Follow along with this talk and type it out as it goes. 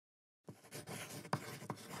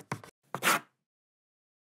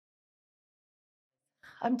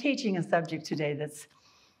I'm teaching a subject today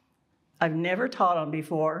I've never taught on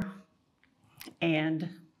before. And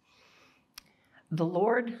the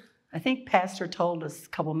Lord, I think Pastor told us a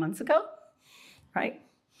couple months ago, right?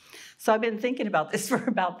 So I've been thinking about this for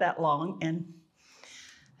about that long, and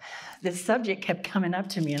this subject kept coming up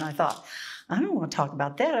to me, and I thought, I don't want to talk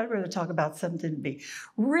about that. I'd rather talk about something to be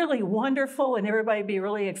really wonderful and everybody be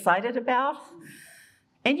really excited about.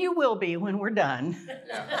 And you will be when we're done.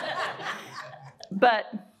 But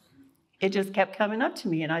it just kept coming up to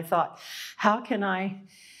me, and I thought, how can I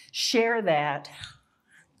share that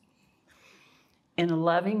in a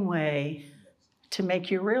loving way to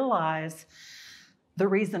make you realize the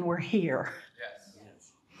reason we're here?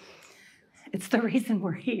 Yes. It's the reason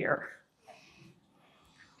we're here.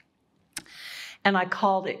 And I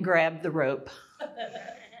called it Grab the Rope.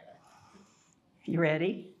 You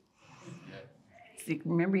ready? See,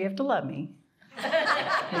 remember, you have to love me.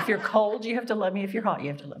 If you're cold, you have to love me. If you're hot, you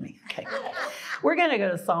have to love me. Okay. We're going to go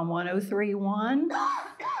to Psalm 103:1.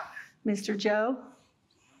 Mr. Joe,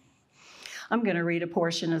 I'm going to read a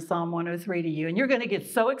portion of Psalm 103 to you, and you're going to get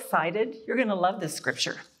so excited. You're going to love this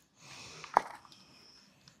scripture.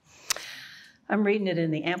 I'm reading it in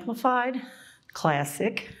the Amplified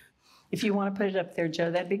Classic. If you want to put it up there, Joe,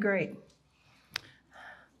 that'd be great.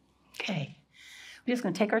 Okay. We're just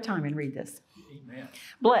going to take our time and read this. Amen.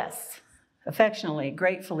 Bless, affectionately,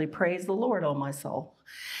 gratefully praise the Lord, O my soul,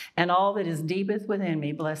 and all that is deepest within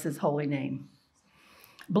me, bless his holy name.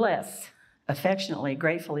 Bless, affectionately,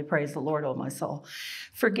 gratefully praise the Lord, O my soul.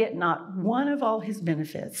 Forget not one of all his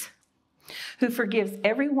benefits, who forgives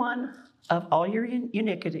every one of all your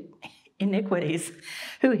iniquities,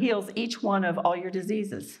 who heals each one of all your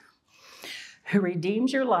diseases, who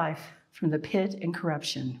redeems your life from the pit and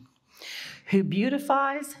corruption, who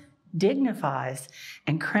beautifies, dignifies,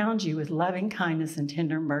 and crowns you with loving kindness and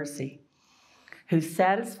tender mercy, who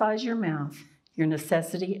satisfies your mouth, your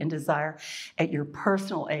necessity and desire at your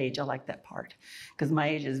personal age. I like that part, because my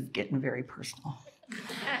age is getting very personal.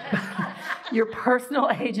 Your personal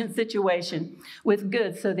age and situation with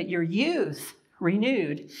good, so that your youth,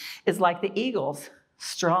 renewed, is like the eagles,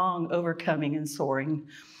 strong, overcoming, and soaring.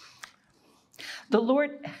 The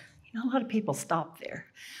Lord, a lot of people stop there.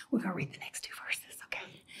 We're going to read the next two verses,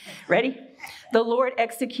 okay? Ready? The Lord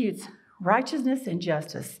executes righteousness and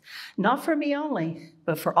justice, not for me only,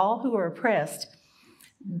 but for all who are oppressed.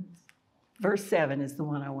 Verse 7 is the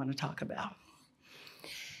one I want to talk about.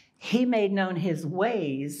 He made known his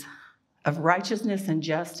ways of righteousness and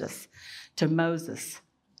justice to Moses,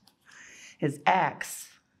 his acts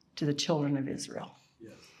to the children of Israel.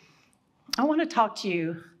 Yes. I want to talk to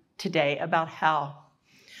you today about how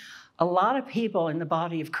a lot of people in the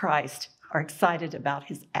body of Christ are excited about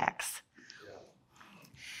his acts. Yeah.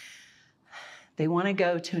 They want to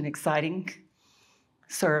go to an exciting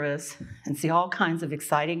service and see all kinds of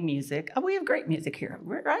exciting music. Oh, we have great music here,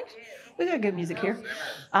 right? We got good music here.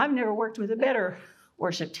 I've never worked with a better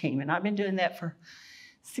worship team, and I've been doing that for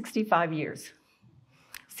 65 years,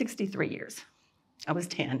 63 years. I was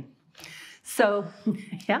 10. So,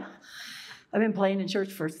 yeah, I've been playing in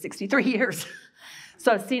church for 63 years.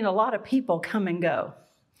 So I've seen a lot of people come and go.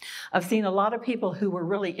 I've seen a lot of people who were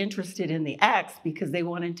really interested in the acts because they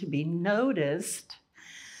wanted to be noticed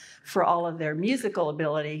for all of their musical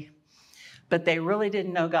ability, but they really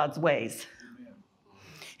didn't know God's ways.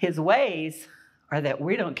 His ways are that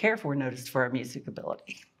we don't care if we're noticed for our music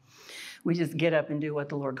ability. We just get up and do what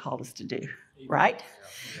the Lord called us to do, right?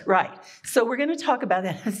 Yeah. Right. So we're going to talk about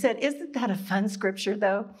that. I said, isn't that a fun scripture,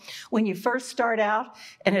 though? When you first start out,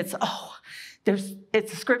 and it's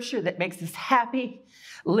a scripture that makes us happy,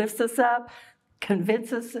 lifts us up,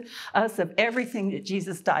 convinces us of everything that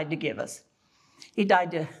Jesus died to give us. He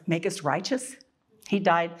died to make us righteous. He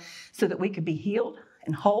died so that we could be healed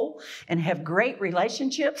and whole and have great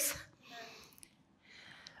relationships.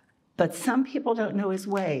 But some people don't know his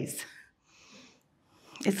ways.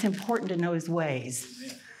 It's important to know his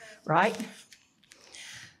ways, right?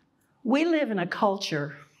 We live in a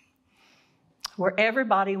culture where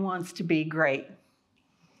everybody wants to be great.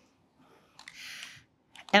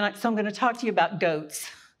 And so I'm going to talk to you about goats.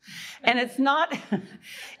 And it's not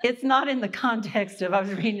in the context of, I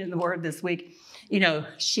was reading in the Word this week,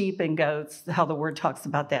 sheep and goats, how the Word talks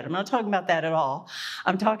about that. I'm not talking about that at all.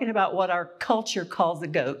 I'm talking about what our culture calls a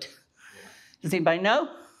goat. Does anybody know?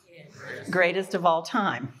 Yes. Greatest of all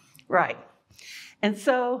time. Right. And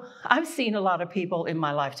so I've seen a lot of people in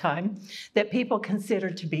my lifetime that people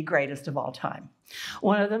consider to be greatest of all time.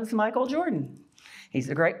 One of them is Michael Jordan. He's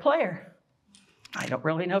a great player. I don't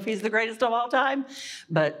really know if he's the greatest of all time,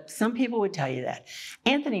 but some people would tell you that.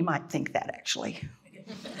 Anthony might think that, actually.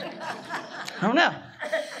 I don't know.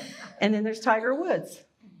 And then there's Tiger Woods.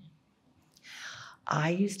 I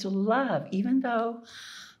used to love, even though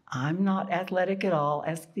I'm not athletic at all,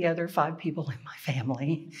 as the other 5 people in my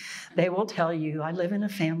family, they will tell you I live in a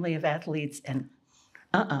family of athletes and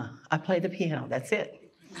I play the piano, that's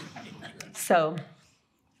it. So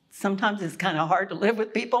sometimes it's kind of hard to live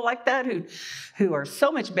with people like that who are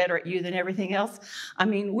so much better at you than everything else. I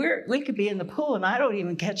mean, we could be in the pool and I don't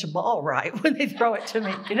even catch a ball right when they throw it to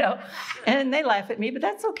me, and they laugh at me, but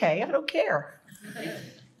that's okay. I don't care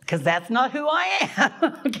because that's not who I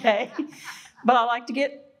am, okay? But I like to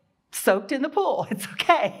get soaked in the pool. It's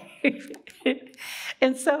okay.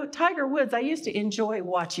 And so Tiger Woods, I used to enjoy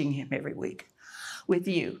watching him every week with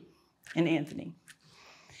you and Anthony.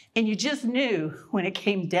 And you just knew when it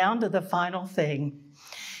came down to the final thing,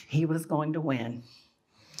 he was going to win.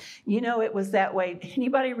 It was that way.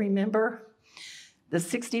 Anybody remember the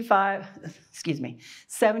 75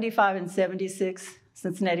 and 76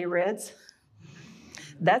 Cincinnati Reds?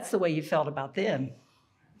 That's the way you felt about them.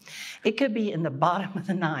 It could be in the bottom of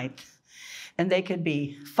the ninth, and they could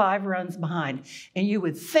be 5 runs behind, and you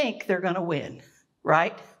would think they're going to win,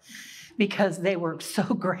 right? Because they were so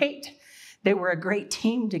great. They were a great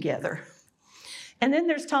team together. And then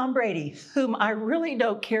there's Tom Brady, whom I really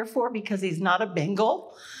don't care for because he's not a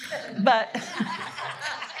Bengal, but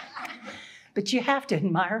you have to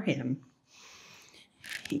admire him.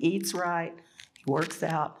 He eats right, he works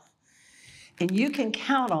out, and you can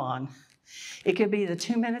count on, it could be the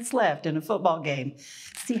 2 minutes left in a football game.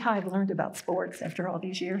 See how I've learned about sports after all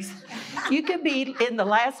these years? You could be in the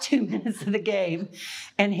last 2 minutes of the game,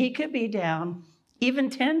 and he could be down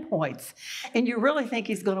even 10 points, and you really think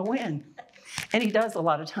he's going to win. And he does a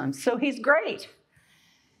lot of times. So he's great.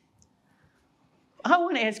 I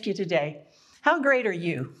want to ask you today, how great are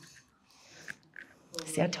you?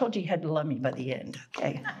 See, I told you had to love me by the end,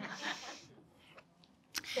 okay?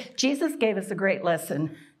 Jesus gave us a great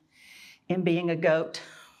lesson in being a goat.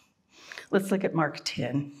 Let's look at Mark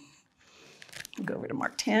 10. We'll go over to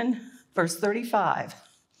Mark 10, verse 35.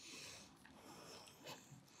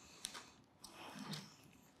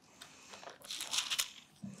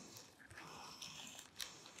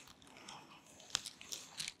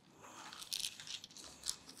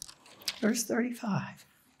 Verse 35.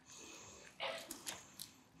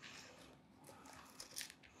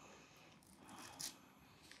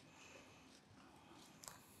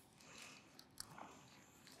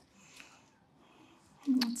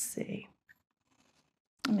 Let's see.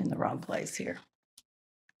 I'm in the wrong place here.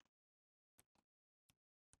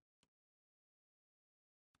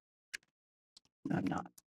 No, I'm not.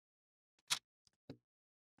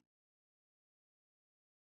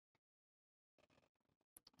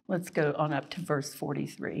 Let's go on up to verse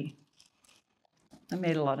 43. I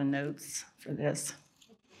made a lot of notes for this.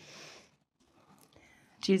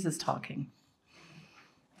 Jesus talking.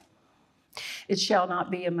 It shall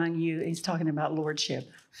not be among you, he's talking about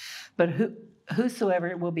lordship, but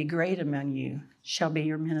whosoever will be great among you shall be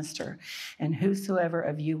your minister, and whosoever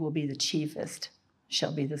of you will be the chiefest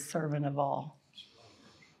shall be the servant of all.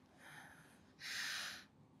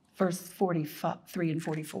 Verse 43 and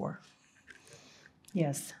 44.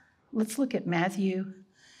 Yes. Let's look at Matthew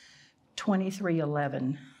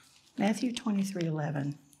 23:11. Matthew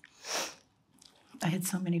 23:11. I had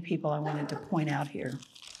so many people I wanted to point out here.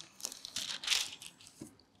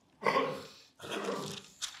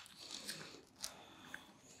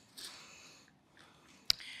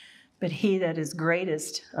 But he that is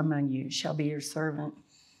greatest among you shall be your servant.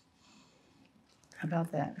 How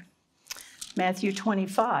about that? Matthew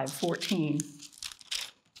 25:14.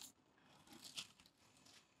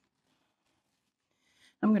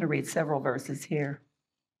 I'm going to read several verses here.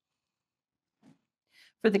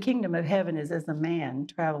 For the kingdom of heaven is as a man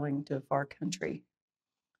traveling to a far country,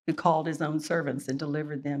 who called his own servants and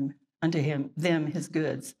delivered them unto them his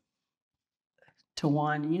goods. To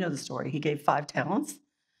one, you know the story, he gave 5 talents,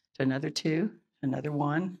 to another 2, another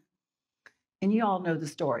 1. And you all know the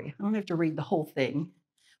story. I don't have to read the whole thing.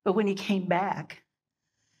 But when he came back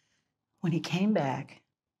in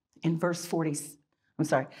verse 16,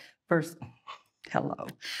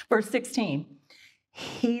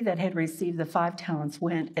 he that had received the 5 talents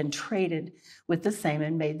went and traded with the same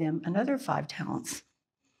and made them another 5 talents.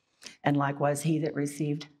 And likewise he that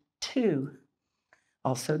received 2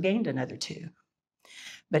 also gained another 2.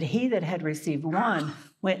 But he that had received 1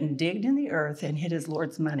 went and digged in the earth and hid his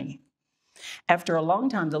Lord's money. After a long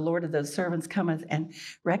time the Lord of those servants cometh and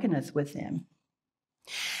reckoneth with them.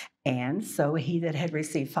 And so he that had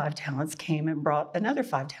received 5 talents came and brought another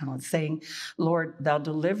 5 talents, saying, Lord, thou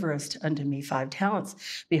deliverest unto me 5 talents.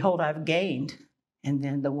 Behold, I've gained And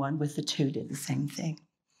then the one with the 2 did the same thing.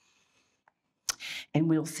 And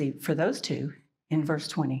we'll see for those 2 in verse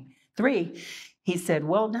 23, he said,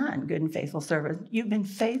 well done, good and faithful servant. You've been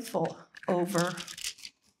faithful over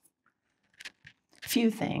few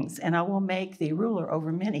things, and I will make thee ruler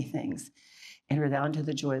over many things. Enter thou into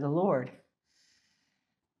the joy of the Lord.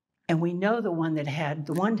 And we know the one that had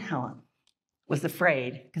the 1 talent was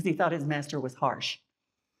afraid because he thought his master was harsh.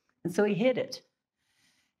 And so he hid it.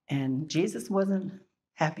 And Jesus wasn't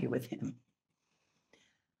happy with him.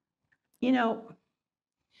 You know,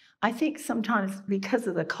 I think sometimes because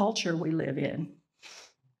of the culture we live in,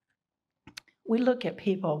 we look at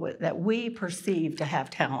people that we perceive to have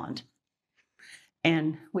talent.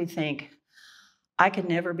 And we think, I could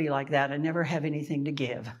never be like that. I never have anything to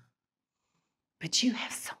give. But you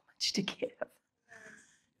have so much to give.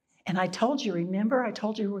 And I told you, remember, I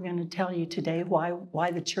told you we're going to tell you today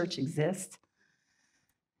why the church exists.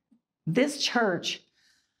 This church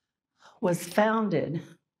was founded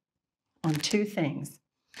on 2 things,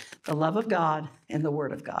 the love of God and the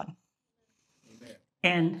Word of God. Amen.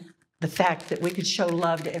 And the fact that we could show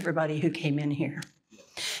love to everybody who came in here.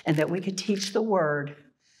 And that we could teach the Word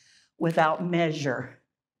without measure.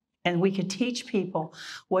 And we could teach people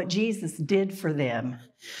what Jesus did for them,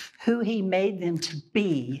 who he made them to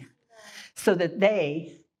be, so that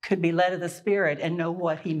they could be led of the Spirit and know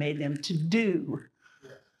what he made them to do.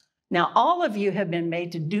 Now, all of you have been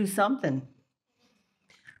made to do something,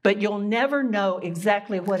 but you'll never know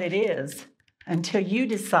exactly what it is until you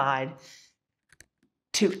decide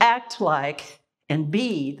to act like and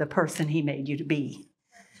be the person he made you to be.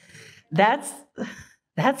 That's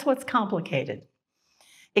what's complicated.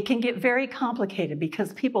 It can get very complicated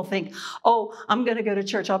because people think, oh, I'm going to go to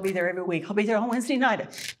church. I'll be there every week. I'll be there on Wednesday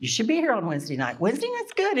night. You should be here on Wednesday night. Wednesday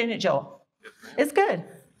night's good, isn't it, Joel? It's good.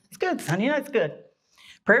 It's good. Sunday night's good.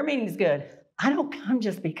 Prayer meeting's good. I don't come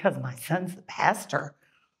just because my son's the pastor.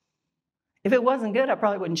 If it wasn't good, I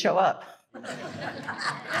probably wouldn't show up.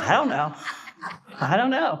 I don't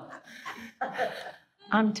know.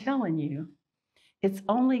 I'm telling you, it's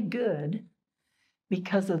only good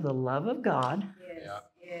because of the love of God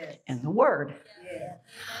and the Word.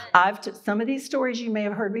 Some of these stories you may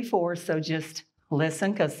have heard before, so just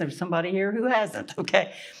listen because there's somebody here who hasn't,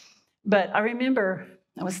 okay? But I remember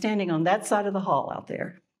I was standing on that side of the hall out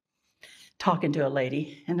there talking to a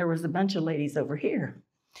lady, and there was a bunch of ladies over here.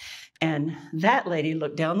 And that lady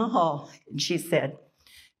looked down the hall and she said,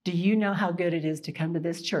 do you know how good it is to come to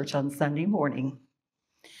this church on Sunday morning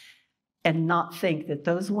and not think that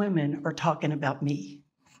those women are talking about me?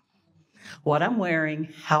 What I'm wearing,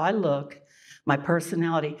 how I look, my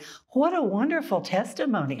personality. What a wonderful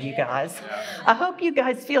testimony, you guys. I hope you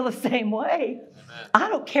guys feel the same way. Amen. I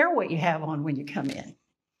don't care what you have on when you come in.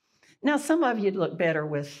 Now, some of you look better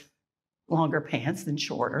with longer pants than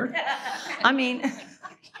shorter. I mean,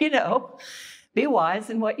 be wise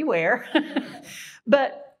in what you wear.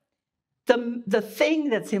 But the thing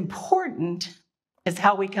that's important is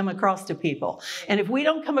how we come across to people. And if we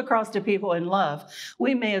don't come across to people in love,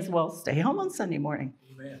 we may as well stay home on Sunday morning.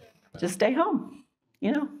 Amen. Just stay home.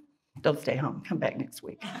 Don't stay home. Come back next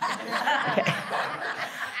week. Okay.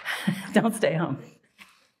 Don't stay home.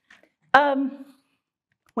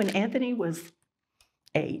 When Anthony was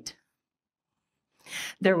 8,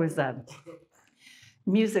 there was a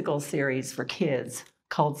musical series for kids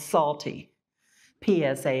called Salty,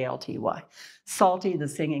 Psalty, Salty the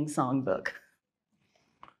Singing Songbook.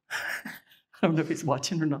 I don't know if he's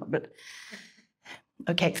watching or not, but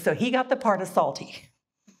okay, so he got the part of Salty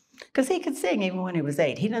because he could sing even when he was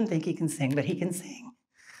 8. He doesn't think he can sing, but he can sing.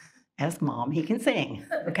 Ask Mom, he can sing,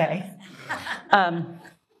 okay?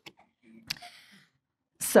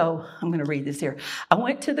 So I'm going to read this here. I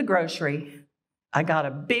went to the grocery. I got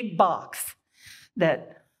a big box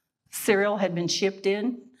that cereal had been shipped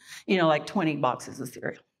in, like 20 boxes of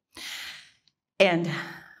cereal. And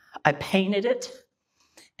I painted it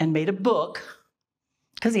and made a book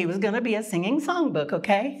because he was going to be a singing songbook,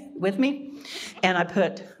 okay, with me? And I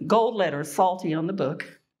put gold letters, Salty, on the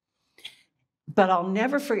book. But I'll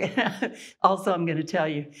never forget, also I'm going to tell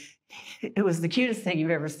you, it was the cutest thing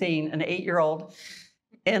you've ever seen, an 8-year-old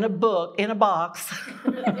in a box,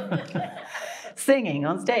 singing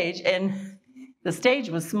on stage. And the stage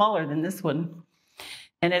was smaller than this one.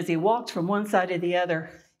 And as he walked from one side to the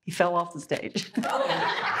other, he fell off the stage.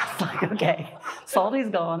 It's like, okay, Salty's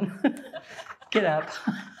gone. Get up.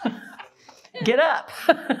 Get up.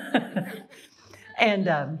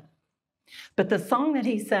 And, but the song that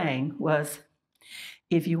he sang was,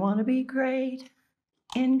 if you want to be great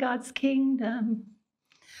in God's kingdom,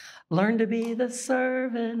 learn to be the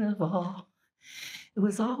servant of all. It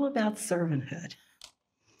was all about servanthood.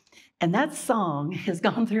 And that song has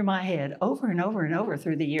gone through my head over and over and over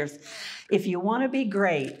through the years. If you want to be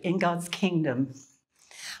great in God's kingdom,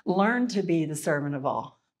 learn to be the servant of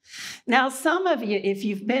all. Now, some of you, if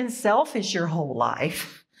you've been selfish your whole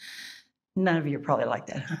life, none of you are probably like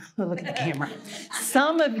that. Huh? Look at the camera.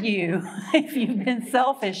 Some of you, if you've been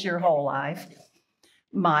selfish your whole life,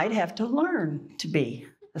 might have to learn to be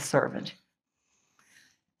a servant.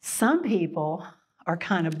 Some people are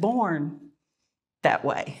kind of born that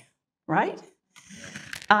way, right?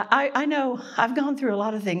 I know I've gone through a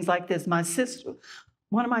lot of things like this.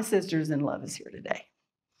 One of my sisters in love is here today.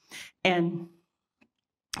 And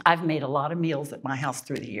I've made a lot of meals at my house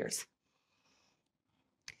through the years.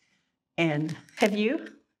 And have you?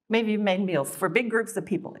 Maybe you've made meals for big groups of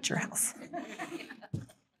people at your house.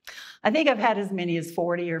 I think I've had as many as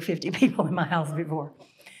 40 or 50 people in my house before.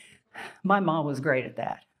 My mom was great at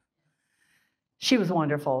that. She was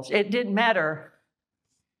wonderful. It didn't matter.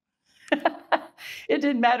 It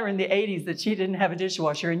didn't matter in the 80s that she didn't have a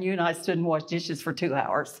dishwasher and you and I stood and washed dishes for 2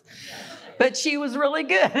 hours. But she was really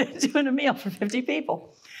good at doing a meal for 50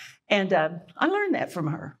 people. And I learned that from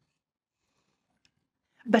her.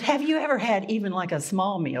 But have you ever had even like a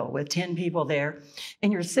small meal with 10 people there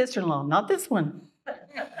and your sister-in-law, not this one,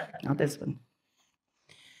 not this one.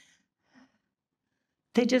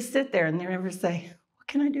 They just sit there and they never say, what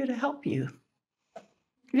can I do to help you?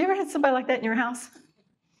 Have you ever had somebody like that in your house?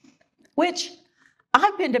 Which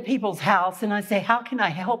I've been to people's house and I say, how can I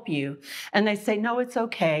help you? And they say, no, it's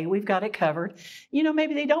okay. We've got it covered. You know,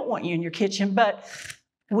 maybe they don't want you in your kitchen, but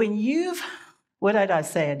when what did I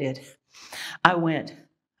say I did?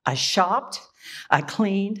 I shopped, I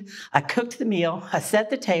cleaned, I cooked the meal, I set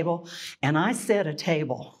the table, and I set a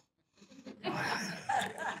table.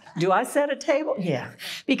 Do I set a table? Yeah.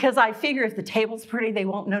 Because I figure if the table's pretty, they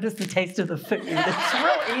won't notice the taste of the food. It's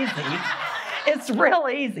real easy. It's real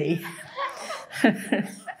easy.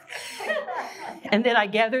 And then I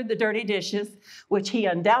gathered the dirty dishes, which he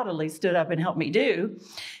undoubtedly stood up and helped me do.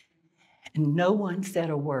 And no one said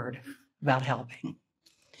a word about helping.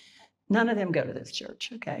 None of them go to this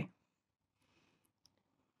church, okay?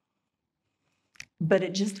 But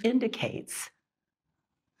it just indicates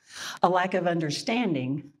a lack of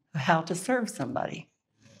understanding of how to serve somebody.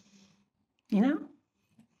 You know?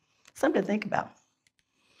 Something to think about.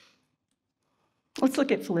 Let's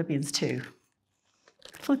look at Philippians 2.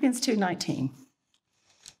 Philippians 2:19.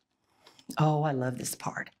 Oh, I love this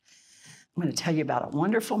part. I'm going to tell you about a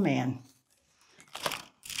wonderful man.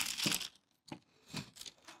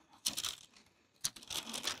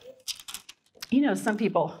 You know, some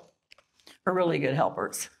people are really good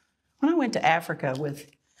helpers. When I went to Africa with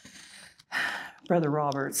Brother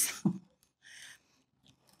Roberts,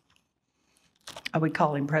 I would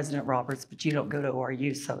call him President Roberts, but you don't go to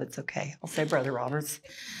ORU, so it's okay. I'll say Brother Roberts.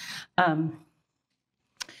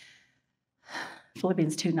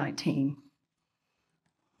 Philippians 2:19.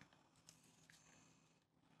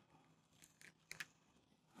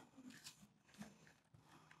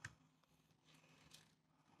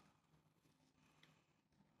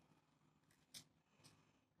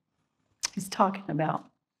 He's talking about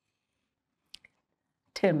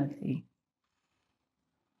Timothy.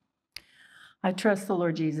 I trust the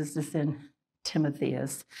Lord Jesus to send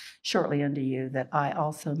Timotheus shortly unto you, that I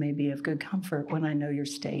also may be of good comfort when I know your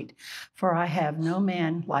state. For I have no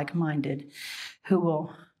man like-minded who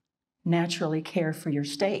will naturally care for your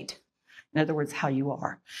state. In other words, how you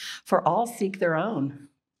are. For all seek their own,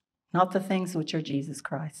 not the things which are Jesus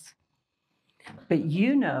Christ. But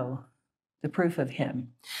you know the proof of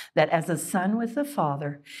him, that as a son with the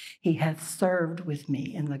Father, he hath served with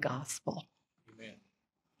me in the gospel. Amen.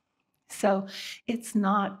 So it's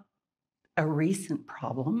not a recent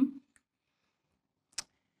problem.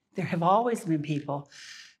 There have always been people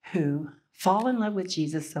who fall in love with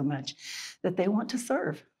Jesus so much that they want to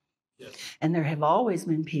serve. Yes. And there have always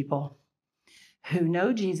been people who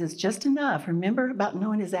know Jesus just enough. Remember about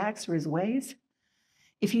knowing his acts or his ways?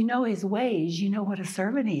 If you know his ways, you know what a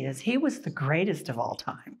servant he is. He was the greatest of all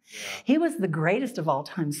time. Yeah. He was the greatest of all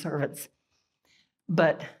time servants.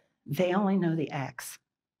 But they only know the acts.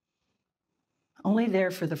 Only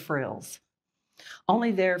there for the frills.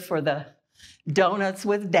 Only there for the donuts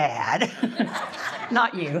with dad.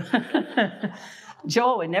 Not you.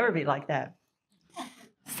 Joel would never be like that.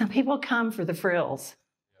 Some people come for the frills.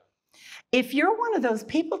 If you're one of those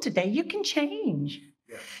people today, you can change.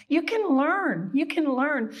 You can learn. You can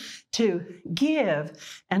learn to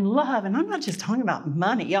give and love. And I'm not just talking about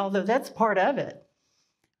money, although that's part of it.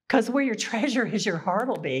 Because where your treasure is, your heart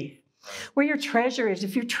will be. Where your treasure is,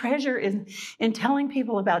 if your treasure is in telling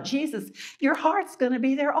people about Jesus, your heart's going to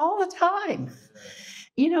be there all the time.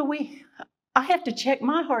 You know, I have to check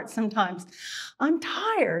my heart sometimes. I'm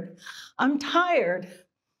tired. I'm tired.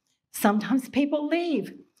 Sometimes people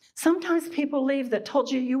leave. Sometimes people leave that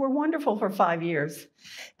told you were wonderful for 5 years.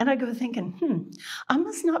 And I go thinking, I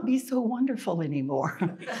must not be so wonderful anymore.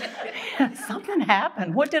 Something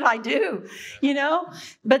happened. What did I do? You know?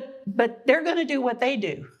 But they're going to do what they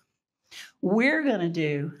do. We're going to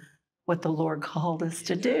do what the Lord called us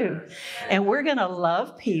to do. And we're going to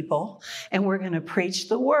love people, and we're going to preach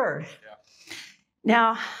the word.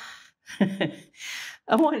 Now,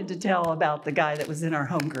 I wanted to tell about the guy that was in our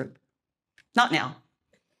home group. Not now.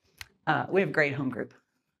 We have a great home group.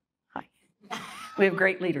 Hi. We have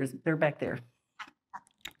great leaders. They're back there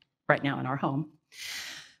right now in our home.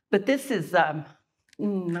 But this is, I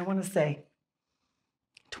want to say,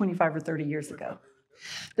 25 or 30 years ago.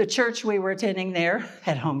 The church we were attending there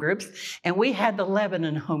had home groups, and we had the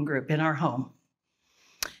Lebanon home group in our home.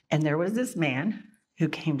 And there was this man who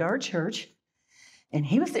came to our church, and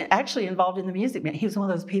he was actually involved in the music. He was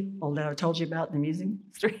one of those people that I told you about in the music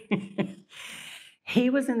ministry. He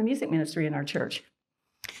was in the music ministry in our church.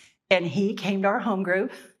 And he came to our home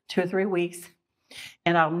group 2 or 3 weeks.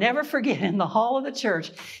 And I'll never forget, in the hall of the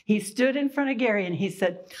church, he stood in front of Gary and he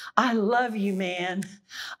said, I love you, man.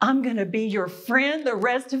 I'm going to be your friend the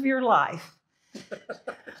rest of your life.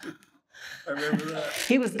 I remember that.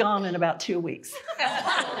 He was gone in about 2 weeks.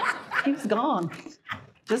 He was gone.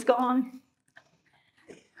 Just gone.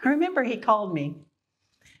 I remember he called me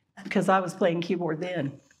because I was playing keyboard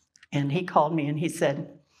then. And he called me and he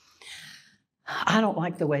said, I don't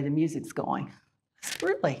like the way the music's going. I said,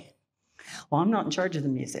 really? Well, I'm not in charge of the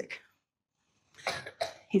music.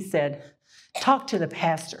 He said, talk to the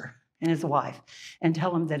pastor and his wife and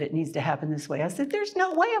tell him that it needs to happen this way. I said, there's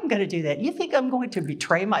no way I'm going to do that. You think I'm going to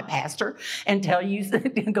betray my pastor and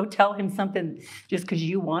go tell him something just because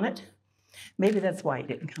you want it? Maybe that's why he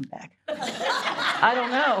didn't come back. I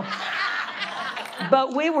don't know.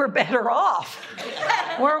 But we were better off,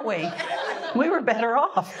 weren't we? We were better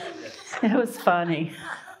off. It was funny.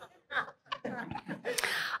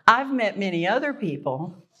 I've met many other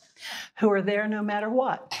people who are there no matter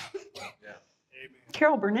what. Yeah.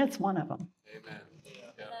 Carol Burnett's one of them. Amen.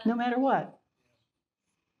 Yeah. No matter what.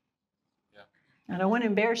 Yeah. I don't want to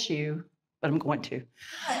embarrass you, but I'm going to.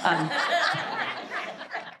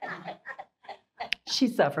 She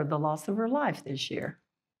suffered the loss of her life this year.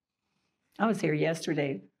 I was here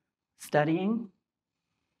yesterday studying,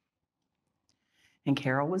 and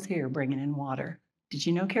Carol was here bringing in water. Did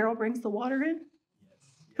you know Carol brings the water in?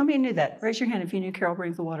 How many knew that? Raise your hand if you knew Carol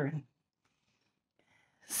brings the water in.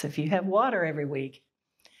 So if you have water every week,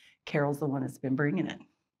 Carol's the one that's been bringing it.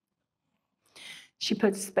 She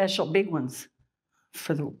puts special big ones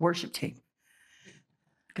for the worship team.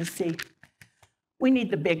 Because see, we need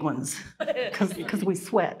the big ones because we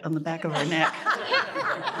sweat on the back of our neck.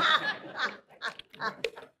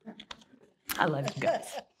 I love you guys.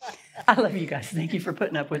 I love you guys. Thank you for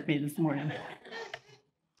putting up with me this morning.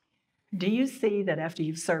 Do you see that after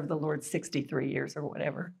you've served the Lord 63 years or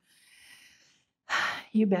whatever,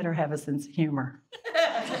 you better have a sense of humor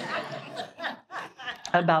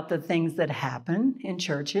about the things that happen in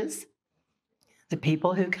churches, the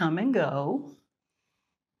people who come and go?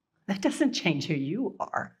 That doesn't change who you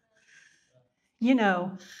are. You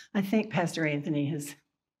know, I think Pastor Anthony has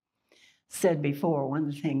said before, one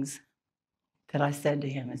of the things that I said to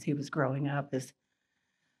him as he was growing up is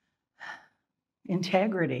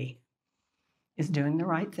integrity is doing the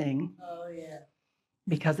right thing. Oh, yeah.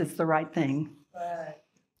 Because it's the right thing. Right.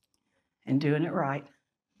 And doing it right.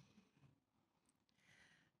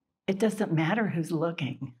 It doesn't matter who's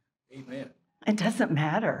looking. Amen. It doesn't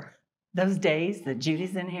matter. Those days that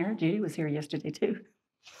Judy's in here, Judy was here yesterday too.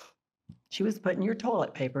 She was putting your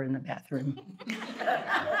toilet paper in the bathroom.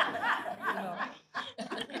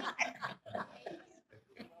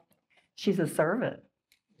 She's a servant.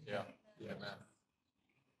 Yeah. Amen.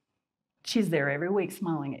 She's there every week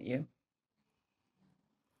smiling at you.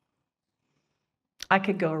 I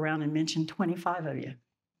could go around and mention 25 of you.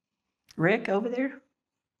 Rick over there,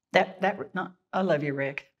 I love you,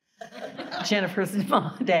 Rick. Jennifer's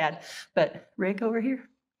mom, dad, but Rick over here,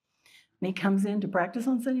 when he comes in to practice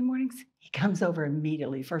on Sunday mornings, he comes over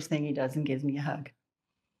immediately. First thing he does and gives me a hug.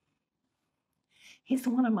 He's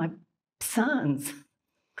one of my sons.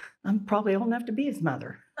 I'm probably old enough to be his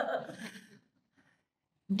mother.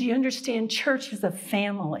 Do you understand? Church is a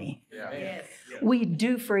family. Yeah. Yes. We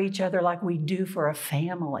do for each other like we do for a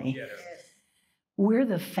family. Yes. We're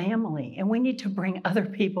the family, and we need to bring other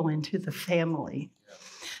people into the family. Yeah.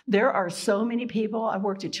 There are so many people. I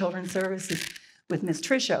worked at Children's Services with Miss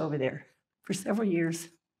Tricia over there for several years.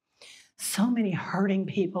 so many hurting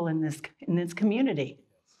people in this community.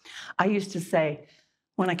 I used to say,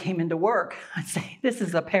 when I came into work, I'd say, this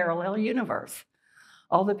is a parallel universe.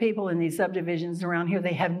 All the people in these subdivisions around here,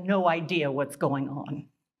 they have no idea what's going on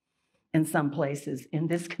in some places in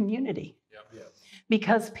this community. Yep.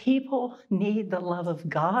 Because people need the love of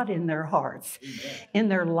God in their hearts, in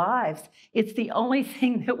their lives. It's the only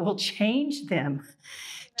thing that will change them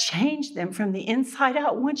from the inside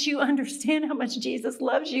out. Once you understand how much Jesus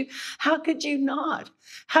loves you, how could you not?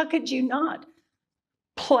 How could you not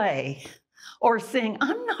play or sing?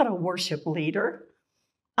 I'm not a worship leader.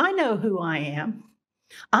 I know who I am.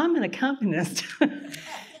 I'm an accompanist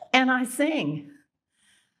and I sing.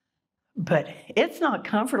 But it's not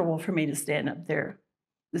comfortable for me to stand up there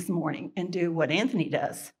this morning and do what Anthony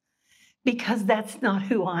does, because that's not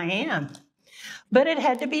who I am. But it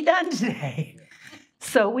had to be done today.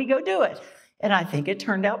 So we go do it. And I think it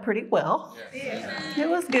turned out pretty well. It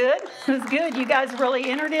was good. It was good. You guys really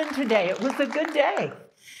entered in today. It was a good day.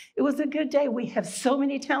 It was a good day. We have so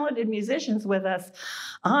many talented musicians with us.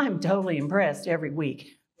 I'm totally impressed every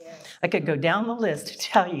week. I could go down the list to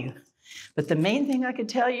tell you. But the main thing I could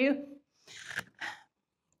tell you,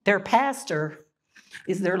 their pastor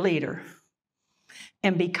is their leader.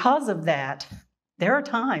 And because of that, there are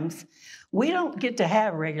times we don't get to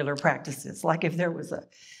have regular practices, like if there was a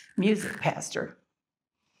music pastor.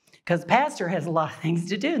 Because pastor has a lot of things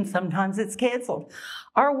to do, and sometimes it's canceled.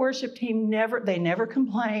 Our worship team never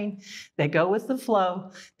complain. They go with the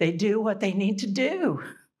flow. They do what they need to do.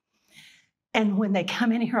 And when they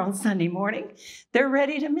come in here on Sunday morning, they're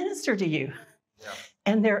ready to minister to you. Yeah.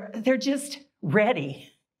 And they're just ready.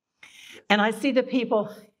 And I see the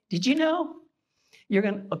people, did you know?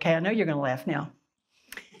 Okay, I know you're going to laugh now.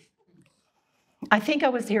 I think I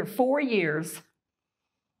was here 4 years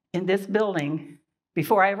in this building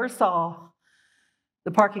before I ever saw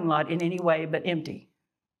the parking lot in any way but empty.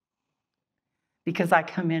 Because I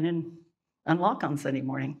come in and unlock on Sunday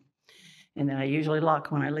morning. And then I usually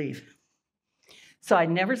lock when I leave. So I'd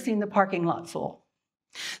never seen the parking lot full.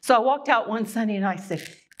 So I walked out one Sunday and I said,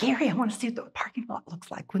 Gary, I want to see what the parking lot looks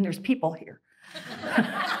like when there's people here.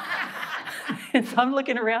 And so I'm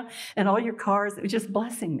looking around and all your cars, it was just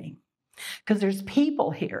blessing me. Because there's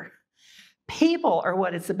people here. People are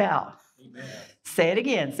what it's about. Amen. Say it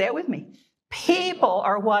again. Say it with me. People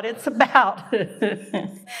are what it's about.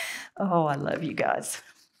 Oh, I love you guys.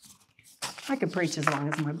 I could preach as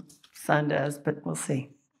long as my son does, but we'll see.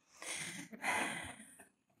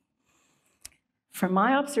 From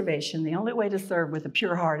my observation, the only way to serve with a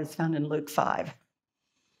pure heart is found in Luke 5.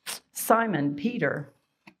 Simon Peter,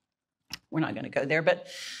 we're not going to go there, but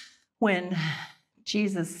when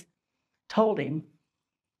Jesus told him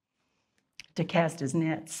to cast his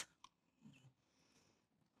nets.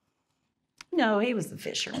 No, he was the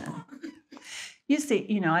fisherman. You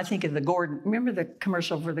see, I think of the Gordon. Remember the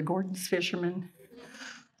commercial for the Gordon's fisherman?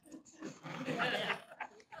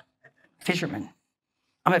 Fisherman.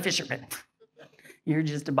 I'm a fisherman. You're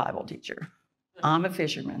just a Bible teacher. I'm a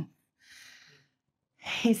fisherman.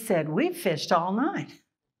 He said, we fished all night.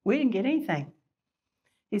 We didn't get anything.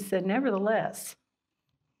 He said, nevertheless,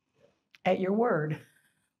 at your word,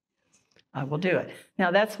 I will do it.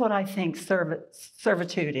 Now, that's what I think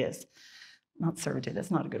servitude is. Not servitude,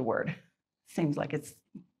 that's not a good word. Seems like it's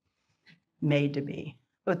made to be.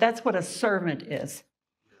 But that's what a servant is.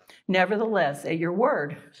 Nevertheless, at your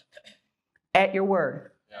word, at your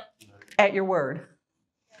word, at your word,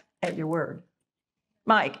 at your word.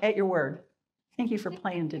 Mike, at your word. Thank you for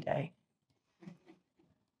playing today.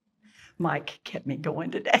 Mike kept me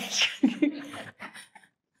going today.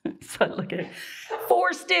 So look at it.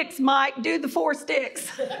 4 sticks, Mike. Do the 4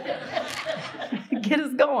 sticks. Get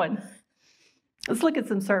us going. Let's look at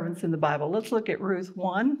some servants in the Bible. Let's look at Ruth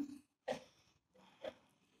 1.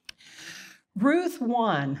 Ruth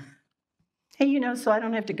 1. Hey, so I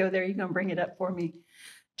don't have to go there. You're going to bring it up for me.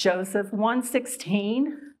 Joseph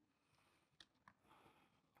 1:16.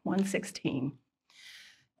 1:16.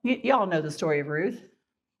 Y'all know the story of Ruth.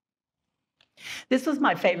 This was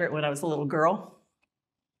my favorite when I was a little girl.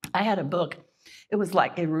 I had a book. It was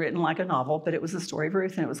written like a novel, but it was the story of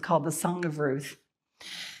Ruth, and it was called The Song of Ruth.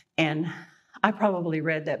 And I probably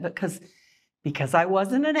read that because I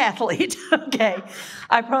wasn't an athlete, okay?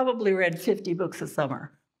 I probably read 50 books a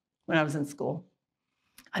summer when I was in school.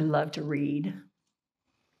 I love to read.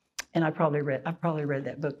 And I probably read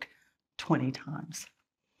that book 20 times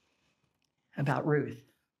about Ruth.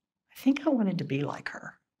 I think I wanted to be like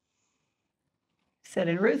her.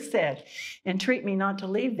 And Ruth said, entreat me not to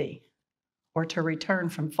leave thee or to return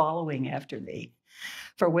from following after thee.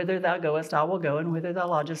 For whither thou goest, I will go, and whither thou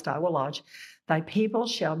lodgest, I will lodge. Thy people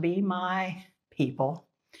shall be my people,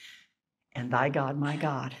 and thy God my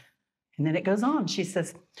God. And then it goes on. She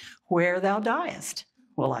says, where thou diest,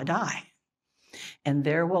 will I die, and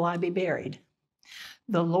there will I be buried.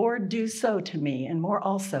 The Lord do so to me, and more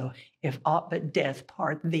also, if aught but death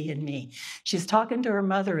part thee and me. She's talking to her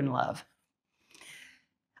mother in love.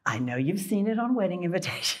 I know you've seen it on wedding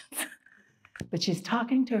invitations, but she's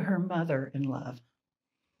talking to her mother in love.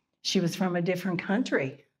 She was from a different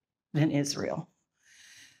country than Israel.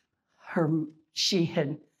 She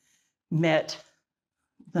had met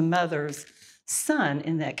the mother's son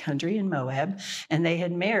in that country, in Moab, and they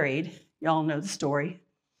had married. Y'all know the story.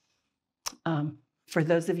 For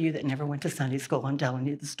those of you that never went to Sunday school, I'm telling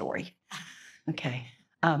you the story. Okay.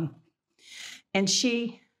 And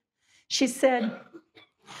she said,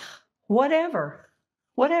 whatever,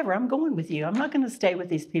 I'm going with you. I'm not going to stay with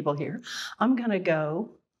these people here. I'm going to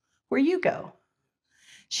go where you go.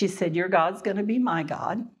 She said, your God's going to be my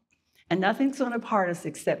God, and nothing's going to part us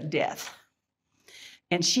except death.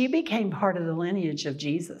 And she became part of the lineage of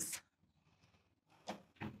Jesus.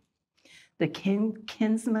 The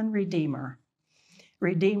kinsman redeemer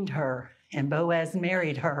redeemed her, and Boaz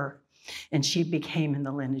married her, and she became in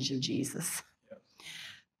the lineage of Jesus.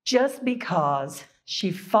 Just because she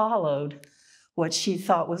followed what she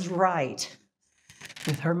thought was right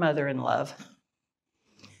with her mother-in-law.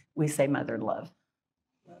 We say mother-in-law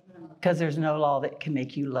because there's no law that can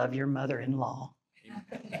make you love your mother-in-law.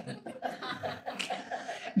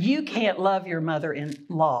 You can't love your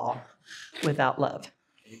mother-in-law without love.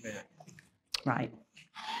 Amen. Right.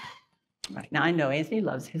 Now, I know Anthony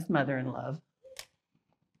loves his mother-in-law.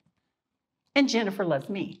 And Jennifer loves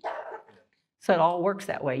me. So it all works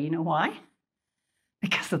that way. You know why?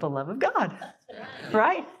 Because of the love of God.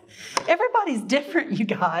 Right? Everybody's different, you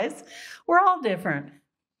guys. We're all different.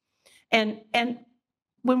 And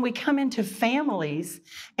when we come into families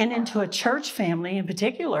and into a church family in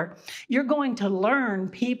particular, you're going to learn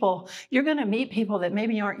people. You're going to meet people that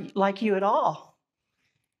maybe aren't like you at all.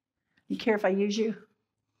 You care if I use you?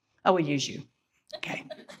 I will use you. Okay.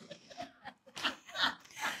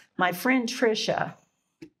 My friend Trisha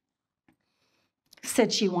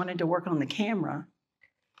said she wanted to work on the camera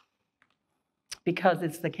because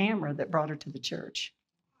it's the camera that brought her to the church.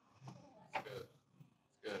 Good.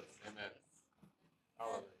 Good. Amen.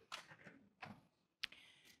 Hallelujah.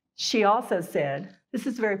 She also said, this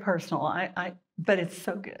is very personal, but it's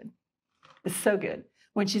so good. It's so good.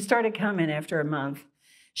 When she started coming after a month,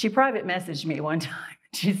 she private messaged me one time.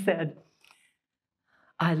 She said,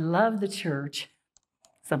 I love the church,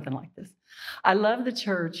 something like this. I love the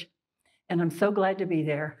church, and I'm so glad to be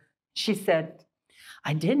there. She said,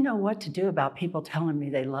 I didn't know what to do about people telling me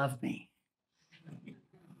they love me.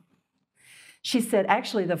 She said,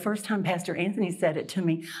 actually, the first time Pastor Anthony said it to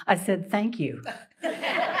me, I said, thank you.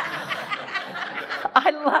 I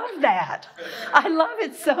love that. I love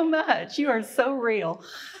it so much. You are so real.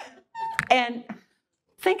 And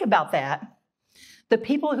think about that. The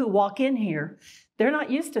people who walk in here, they're not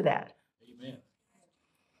used to that. Amen.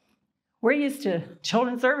 We're used to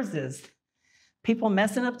children's services, people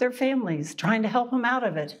messing up their families, trying to help them out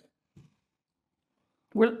of it.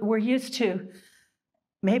 We're used to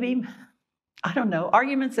maybe, I don't know,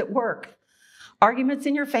 arguments at work, arguments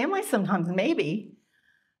in your family sometimes, maybe.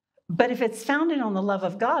 But if it's founded on the love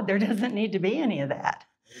of God, there doesn't need to be any of that.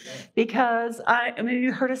 Because I mean,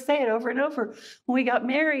 you heard us say it over and over. When we got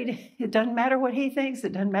married, it doesn't matter what he thinks.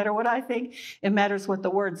 It doesn't matter what I think. It matters what the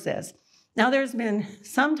word says. Now, there's been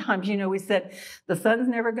sometimes, we said the sun's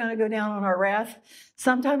never going to go down on our wrath.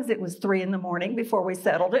 Sometimes it was 3 a.m. before we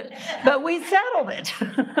settled it, but we settled it.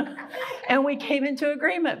 And we came into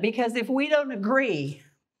agreement because if we don't agree,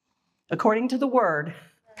 according to the word,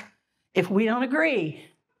 if we don't agree,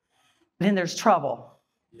 then there's trouble.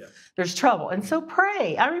 Yeah. There's trouble. And so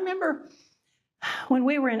pray. I remember when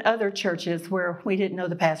we were in other churches where we didn't know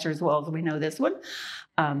the pastor as well as we know this one,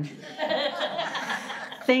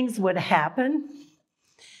 things would happen.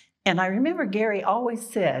 And I remember Gary always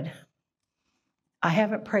said, I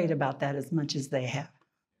haven't prayed about that as much as they have,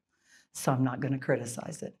 so I'm not going to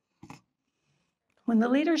criticize it. When the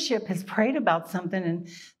leadership has prayed about something and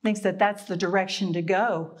thinks that that's the direction to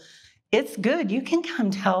go, it's good. You can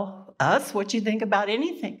come tell us what you think about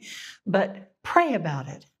anything, but pray about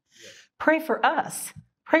it. Pray for us.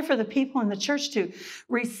 Pray for the people in the church to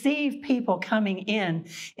receive people coming in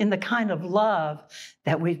the kind of love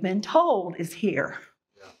that we've been told is here,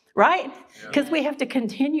 right? Because we have to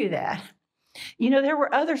continue that. There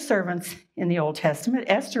were other servants in the Old Testament.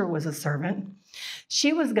 Esther was a servant.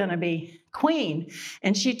 She was going to be queen,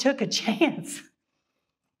 and she took a chance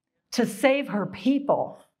to save her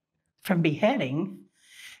people from beheading.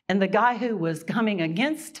 And the guy who was coming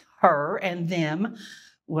against her and them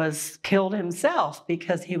was killed himself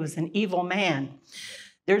because he was an evil man.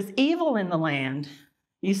 There's evil in the land.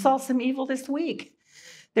 You saw some evil this week.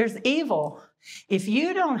 There's evil. If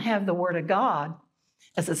you don't have the word of God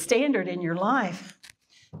as a standard in your life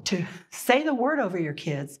to say the word over your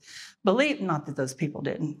kids, believe, not that those people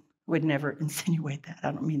would never insinuate that.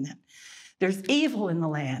 I don't mean that. There's evil in the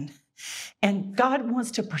land. And God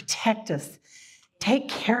wants to protect us, take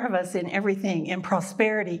care of us in everything, in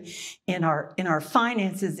prosperity, in our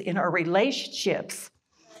finances, in our relationships.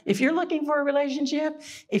 If you're looking for a relationship,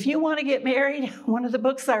 if you want to get married, one of the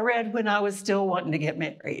books I read when I was still wanting to get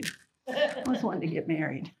married, I was wanting to get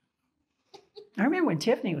married. I remember when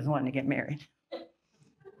Tiffany was wanting to get married.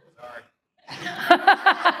 Sorry.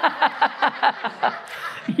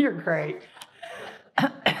 You're great.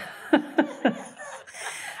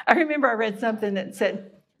 I remember I read something that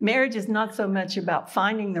said, marriage is not so much about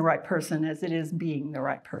finding the right person as it is being the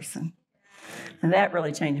right person. And that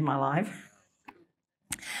really changed my life.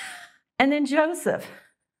 And then Joseph.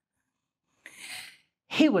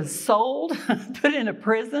 He was sold, put in a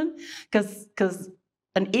prison because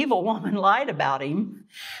an evil woman lied about him.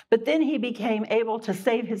 But then he became able to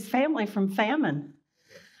save his family from famine.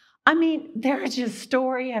 I mean, there's just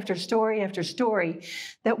story after story after story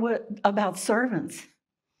about servants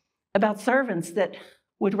that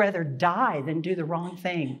would rather die than do the wrong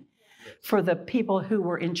thing for the people who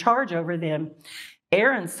were in charge over them.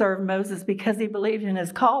 Aaron served Moses because he believed in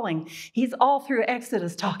his calling. He's all through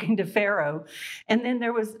Exodus talking to Pharaoh. And then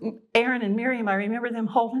there was Aaron and Miriam. I remember them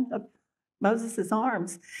holding up Moses'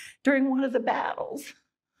 arms during one of the battles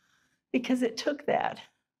because it took that.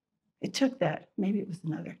 Maybe it was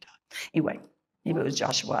another time. Anyway, maybe it was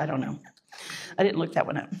Joshua. I don't know. I didn't look that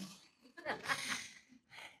one up.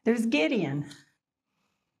 There's Gideon.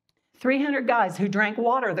 300 guys who drank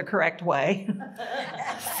water the correct way.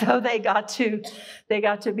 So they got to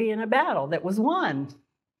be in a battle that was won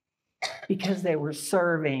because they were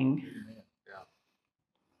serving.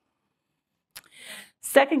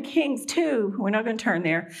 2 Kings 2, we're not going to turn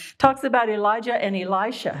there, talks about Elijah and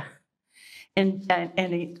Elisha. And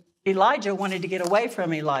Elijah wanted to get away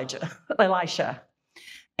from Elisha.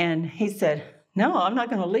 And he said, no, I'm not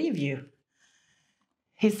going to leave you.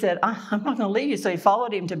 He said, I'm not going to leave you. So he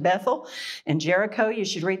followed him to Bethel and Jericho. You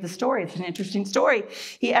should read the story. It's an interesting story.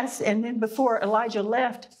 He asked, and then before Elijah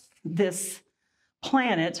left this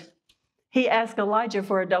planet, he asked Elijah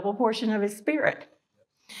for a double portion of his spirit,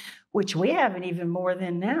 which we haven't even more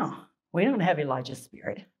than now. We don't have Elijah's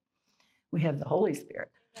spirit. We have the Holy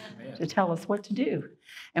Spirit to tell us what to do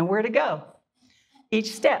and where to go.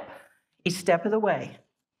 Each step of the way.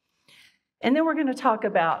 And then we're going to talk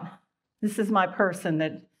about, this is my person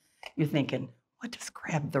that you're thinking, what does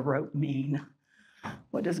grab the rope mean?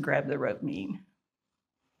 What does grab the rope mean?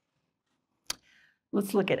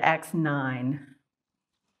 Let's look at Acts 9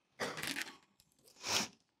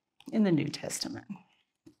 in the New Testament.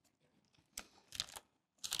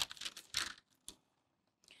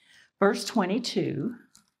 Verse 22.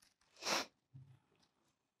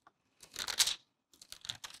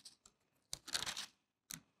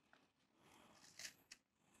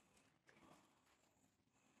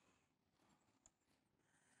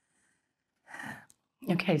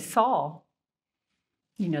 Okay, Saul,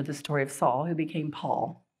 you know the story of Saul, who became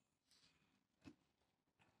Paul.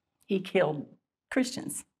 He killed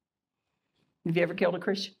Christians. Have you ever killed a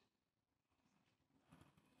Christian?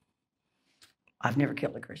 I've never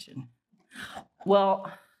killed a Christian.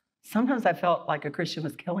 Well, sometimes I felt like a Christian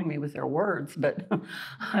was killing me with their words, but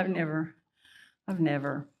I've never.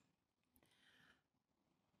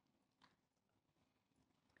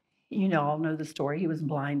 You all know the story. He was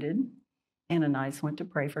blinded. Ananias went to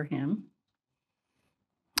pray for him.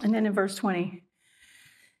 And then in verse 22,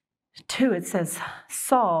 it says,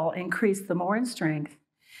 Saul increased the more in strength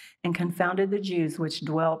and confounded the Jews which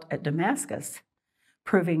dwelt at Damascus,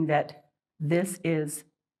 proving that this is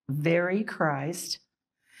very Christ.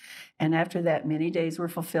 And after that, many days were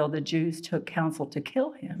fulfilled. The Jews took counsel to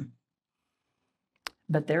kill him.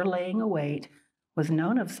 But their laying await was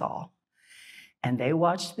known of Saul, and they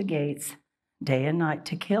watched the gates day and night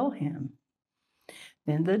to kill him.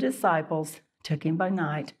 Then the disciples took him by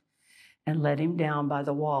night and let him down by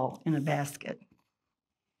the wall in a basket.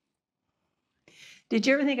 Did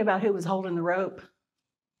you ever think about who was holding the rope?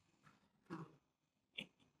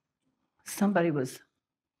 Somebody was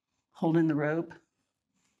holding the rope,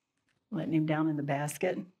 letting him down in the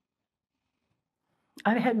basket.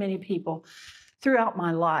 I've had many people throughout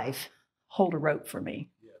my life hold a rope for me.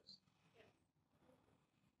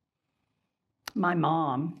 My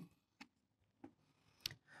mom,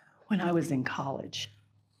 when I was in college,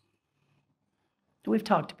 we've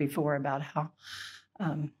talked before about how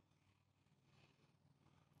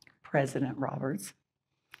President Roberts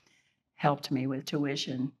helped me with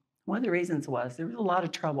tuition. One of the reasons was there was a lot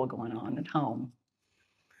of trouble going on at home.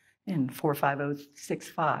 In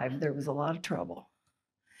 45065, there was a lot of trouble.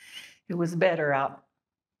 It was better out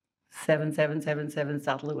 7777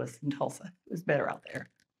 South Lewis in Tulsa. It was better out there.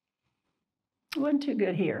 It wasn't too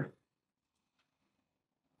good here.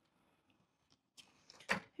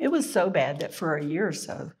 It was so bad that for a year or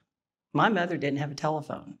so, my mother didn't have a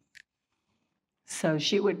telephone. So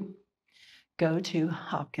she would go to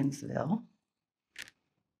Hopkinsville,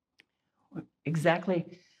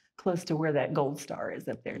 exactly close to where that Gold Star is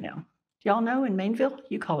up there now. Do y'all know in Mainville?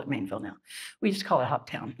 You call it Mainville now. We used to call it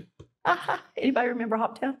Hoptown. Anybody remember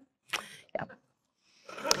Hoptown? Yeah.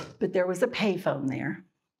 But there was a payphone there.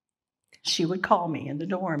 She would call me in the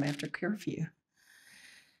dorm after curfew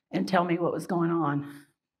and tell me what was going on.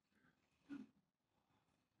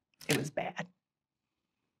 It was bad.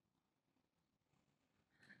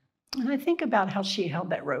 And I think about how she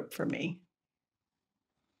held that rope for me.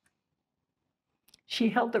 She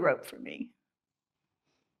held the rope for me.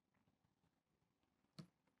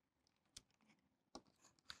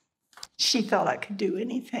 She thought I could do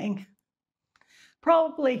anything.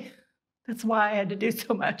 Probably that's why I had to do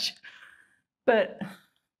so much. But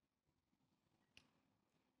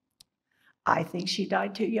I think she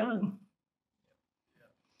died too young.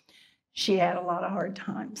 She had a lot of hard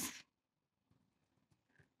times.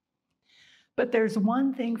 But there's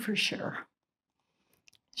one thing for sure.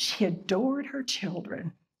 She adored her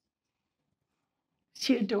children.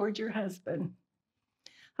 She adored your husband.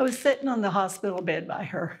 I was sitting on the hospital bed by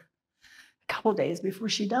her a couple days before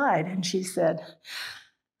she died, and she said,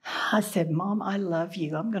 I said, Mom, I love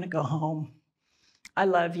you. I'm going to go home. I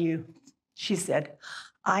love you. She said,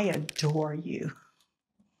 I adore you.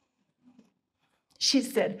 She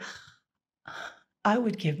said, I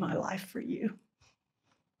would give my life for you.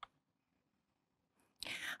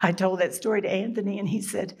 I told that story to Anthony, and he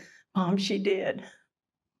said, Mom, she did.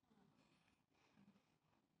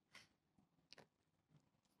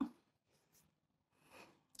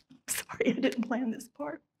 Sorry, I didn't plan this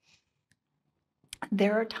part.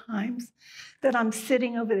 There are times that I'm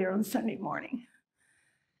sitting over there on Sunday morning,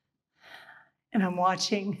 and I'm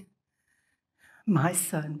watching my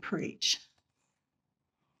son preach.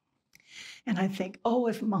 And I think, oh,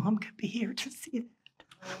 if Mom could be here to see that.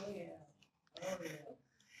 Oh, yeah. Oh, yeah.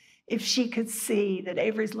 If she could see that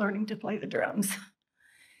Avery's learning to play the drums.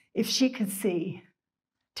 If she could see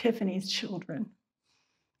Tiffany's children,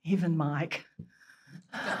 even Mike.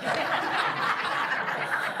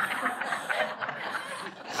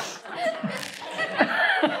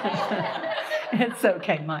 It's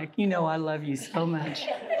okay, Mike. You know I love you so much.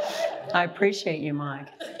 I appreciate you, Mike.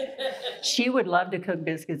 She would love to cook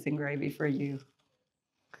biscuits and gravy for you.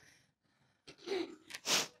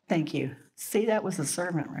 Thank you. See, that was a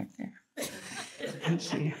servant right there.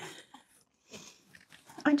 Thank you.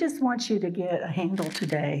 I just want you to get a handle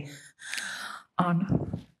today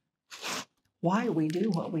on why we do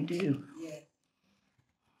what we do.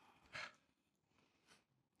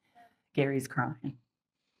 Gary's crying.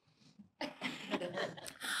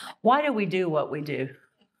 Why do we do what we do?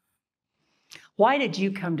 Why did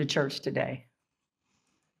you come to church today?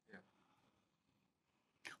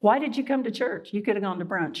 Why did you come to church? You could have gone to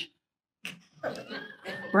brunch.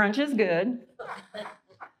 Brunch is good.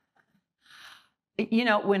 You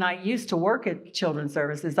know, when I used to work at children's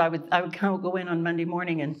services, I would kind of go in on Monday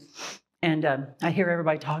morning and I hear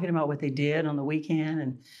everybody talking about what they did on the weekend,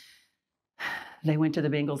 and they went to the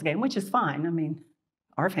Bengals game, which is fine. I mean,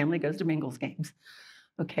 our family goes to Bengals games.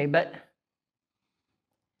 Okay, but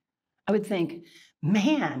I would think,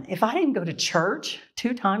 man, if I didn't go to church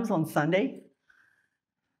 2 times on Sunday,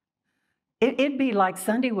 it'd be like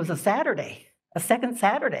Sunday was a Saturday, a second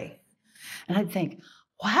Saturday. And I'd think,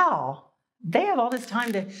 wow, they have all this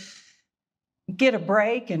time to get a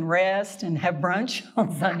break and rest and have brunch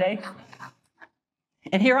on Sunday.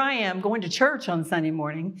 And here I am going to church on Sunday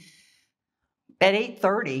morning at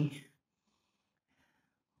 8:30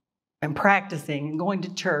 and practicing and going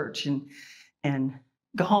to church and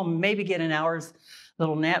go home, maybe get an hour's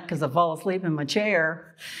little nap because I fall asleep in my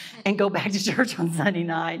chair and go back to church on Sunday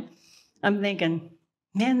night. I'm thinking,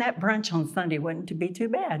 man, that brunch on Sunday wouldn't be too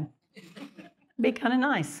bad. It'd be kind of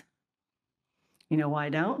nice. You know why I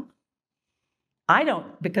don't? I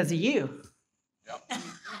don't because of you. Yep.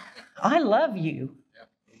 I love you. Yep.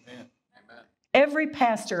 Amen. Amen. Every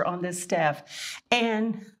pastor on this staff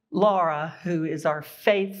and Laura, who is our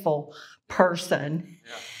faithful person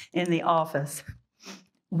in the office.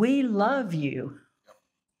 We love you.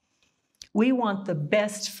 We want the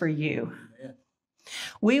best for you.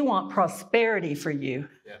 We want prosperity for you.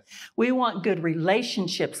 We want good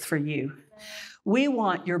relationships for you. We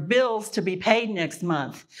want your bills to be paid next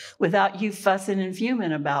month without you fussing and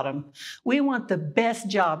fuming about them. We want the best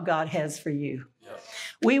job God has for you.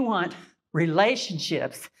 We want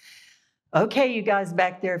relationships. Okay, you guys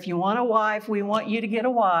back there, if you want a wife, we want you to get a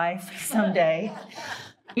wife someday.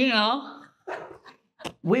 You know,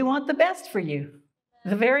 we want the best for you,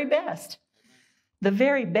 the very best. The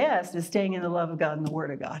very best is staying in the love of God and the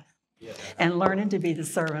Word of God and learning to be the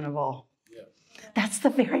servant of all. That's the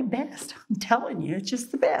very best. I'm telling you, it's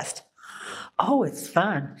just the best. Oh, it's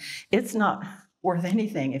fun. It's not worth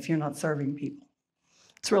anything if you're not serving people.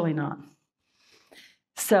 It's really not.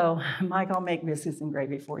 So, Mike, I'll make biscuits and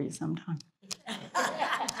gravy for you sometime.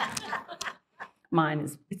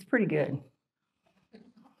 It's pretty good.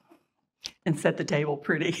 And set the table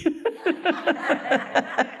pretty.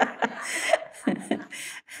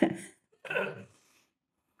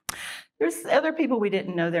 There's other people we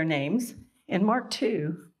didn't know their names. In Mark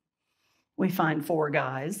 2, we find 4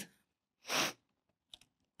 guys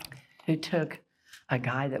who took a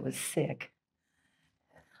guy that was sick.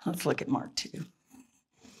 Let's look at Mark 2.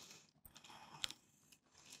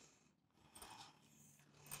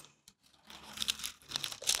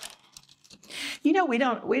 You know, we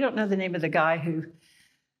don't know the name of the guy who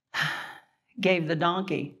gave the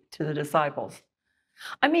donkey to the disciples.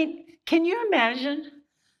 I mean, can you imagine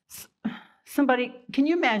can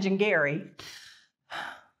you imagine Gary?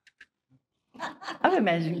 I've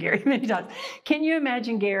imagined Gary many times. Can you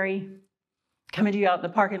imagine Gary coming to you out in the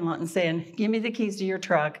parking lot and saying, give me the keys to your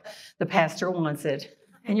truck, the pastor wants it,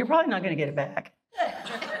 and you're probably not going to get it back.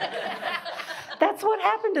 That's what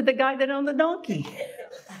happened to the guy that owned the donkey.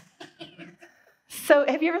 So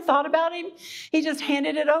have you ever thought about him? He just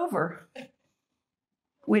handed it over.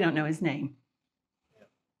 We don't know his name.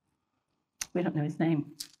 We don't know his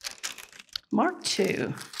name. Mark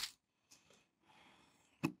 2.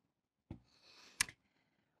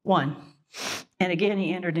 1. And again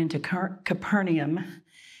he entered into Capernaum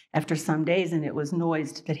after some days, and it was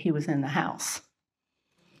noised that he was in the house.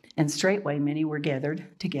 And straightway many were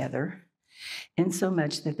gathered together,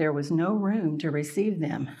 insomuch that there was no room to receive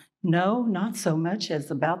them, no, not so much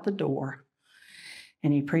as about the door.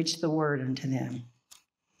 And he preached the word unto them.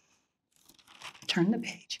 Turn the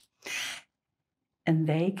page. And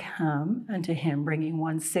they come unto him, bringing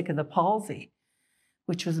one sick of the palsy,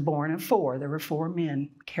 which was born of 4. There were 4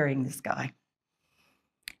 men carrying this guy.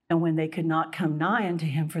 And when they could not come nigh unto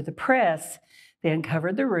him for the press, they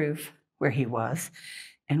uncovered the roof where he was.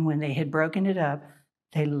 And when they had broken it up,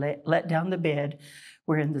 they let down the bed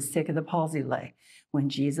wherein the sick of the palsy lay. When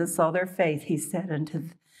Jesus saw their faith, he said unto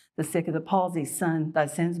the sick of the palsy, Son, thy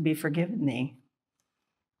sins be forgiven thee.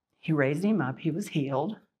 He raised him up. He was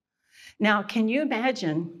healed. Now, can you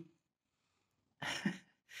imagine?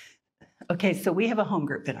 Okay, so we have a home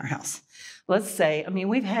group in our house. Let's say,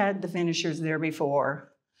 we've had the finishers there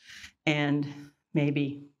before, and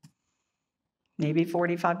maybe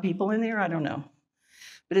 45 people in there, I don't know.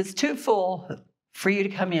 But it's too full for you to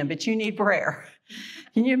come in, but you need prayer.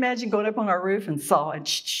 Can you imagine going up on our roof and sawing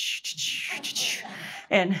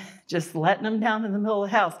and just letting them down in the middle of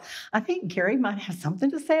the house? I think Gary might have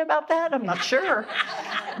something to say about that. I'm not sure.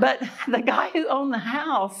 But the guy who owned the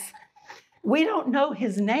house, we don't know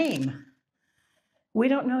his name. We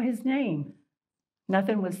don't know his name.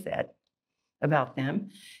 Nothing was said about them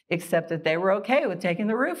except that they were okay with taking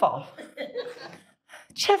the roof off.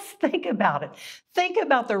 Just think about it. Think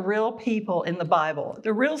about the real people in the Bible,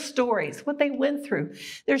 the real stories, what they went through.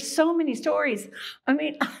 There's so many stories.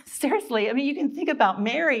 Seriously, you can think about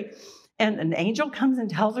Mary, and an angel comes and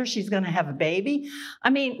tells her she's going to have a baby.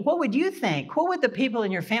 What would you think? What would the people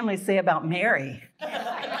in your family say about Mary?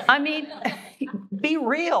 Be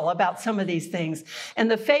real about some of these things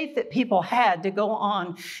and the faith that people had to go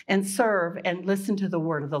on and serve and listen to the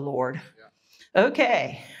word of the Lord.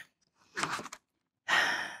 Okay.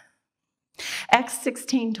 Acts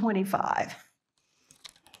 16:25.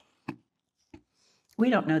 We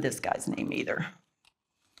don't know this guy's name either.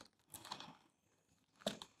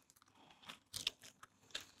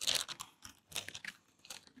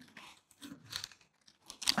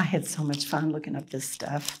 I had so much fun looking up this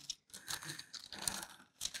stuff.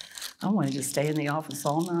 I wanted to stay in the office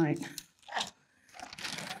all night.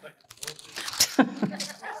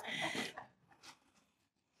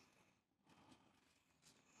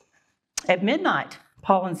 At midnight,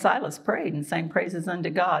 Paul and Silas prayed and sang praises unto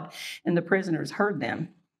God, and the prisoners heard them.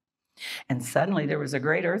 And suddenly there was a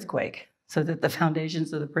great earthquake, so that the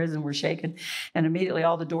foundations of the prison were shaken, and immediately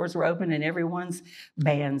all the doors were opened and everyone's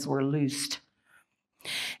bands were loosed.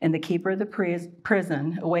 And the keeper of the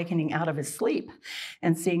prison, awakening out of his sleep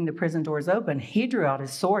and seeing the prison doors open, he drew out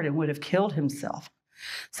his sword and would have killed himself,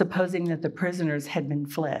 supposing that the prisoners had been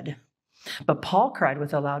fled. But Paul cried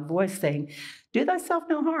with a loud voice, saying, "Do thyself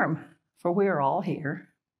no harm, for we are all here."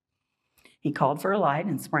 He called for a light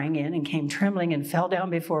and sprang in and came trembling and fell down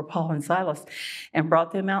before Paul and Silas and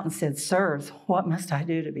brought them out and said, "Sirs, what must I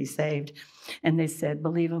do to be saved?" And they said,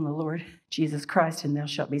 "Believe on the Lord Jesus Christ, and thou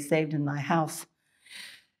shalt be saved in thy house."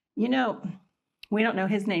 You know, we don't know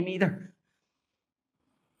his name either.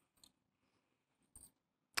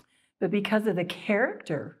 But because of the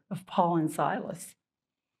character of Paul and Silas,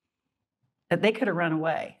 that they could have run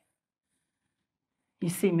away. You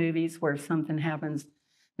see movies where something happens,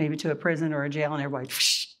 maybe to a prison or a jail, and everybody,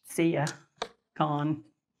 see ya, gone.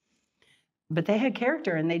 But they had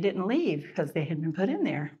character and they didn't leave because they had been put in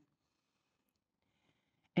there.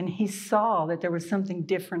 And he saw that there was something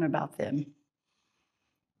different about them.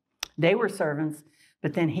 They were servants,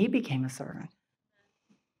 but then he became a servant.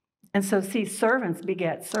 And so, see, servants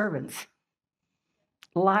beget servants.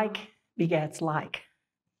 Like begets like.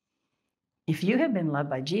 If you have been loved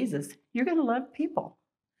by Jesus, you're going to love people.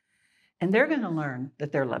 And they're going to learn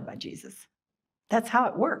that they're loved by Jesus. That's how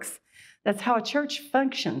it works. That's how a church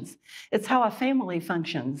functions. It's how a family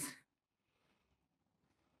functions.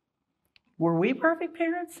 Were we perfect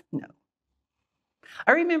parents? No.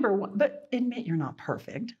 I remember, but admit you're not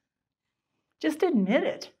perfect. Just admit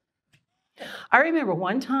it. I remember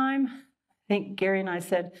one time, I think Gary and I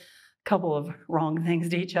said a couple of wrong things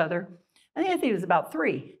to each other. I think it was about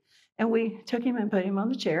 3. And we took him and put him on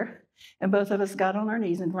the chair. And both of us got on our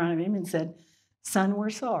knees in front of him and said, "Son, we're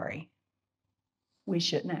sorry. We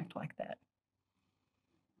shouldn't act like that."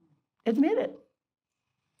 Admit it.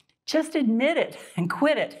 Just admit it and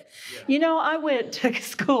quit it. Yeah. You know, I went to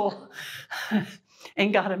school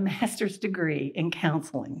and got a master's degree in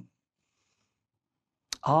counseling.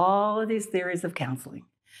 All of these theories of counseling.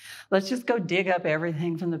 Let's just go dig up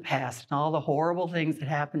everything from the past and all the horrible things that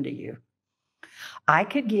happened to you. I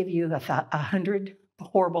could give you 100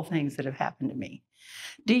 horrible things that have happened to me.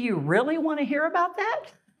 Do you really want to hear about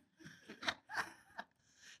that?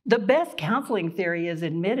 The best counseling theory is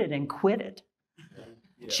admit it and quit it.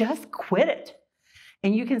 Yeah. Just quit it.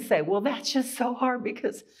 And you can say, "Well, that's just so hard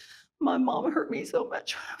because my mom hurt me so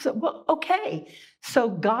much." So, well, okay. So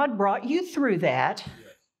God brought you through that.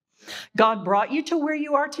 God brought you to where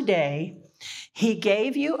you are today. He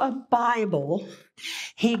gave you a Bible.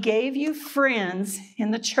 He gave you friends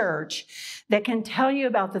in the church that can tell you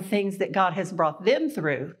about the things that God has brought them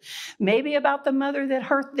through. Maybe about the mother that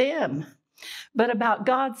hurt them, but about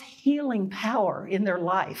God's healing power in their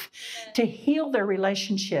life to heal their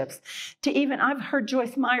relationships. I've heard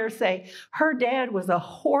Joyce Meyer say her dad was a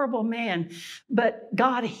horrible man, but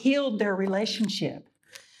God healed their relationship.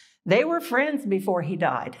 They were friends before he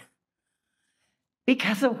died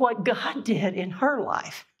because of what God did in her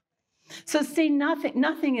life. So see,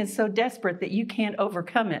 nothing is so desperate that you can't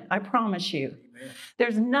overcome it. I promise you. Amen.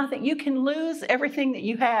 There's nothing. You can lose everything that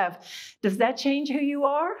you have. Does that change who you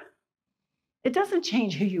are? It doesn't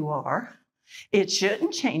change who you are. It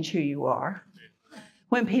shouldn't change who you are.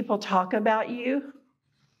 When people talk about you,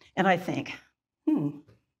 and I think,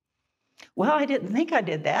 well, I didn't think I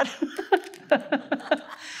did that.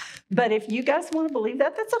 But if you guys want to believe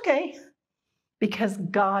that, that's okay. Because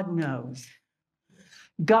God knows.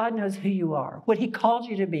 God knows who you are, what he called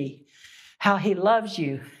you to be, how he loves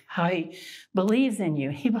you, how he believes in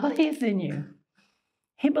you. He believes in you.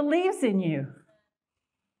 He believes in you.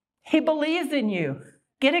 He believes in you.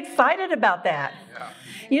 Get excited about that. Yeah.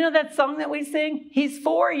 You know that song that we sing? He's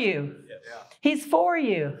for you. Yeah. He's for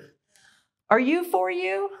you. Are you for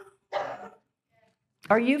you?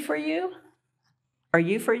 Are you for you? Are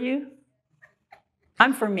you for you?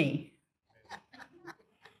 I'm for me.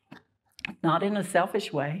 Not in a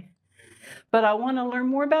selfish way, but I want to learn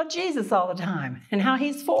more about Jesus all the time and how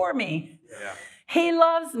he's for me. Yeah. He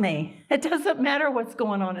loves me. It doesn't matter what's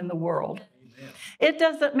going on in the world. Amen. It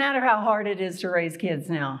doesn't matter how hard it is to raise kids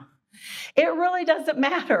now. It really doesn't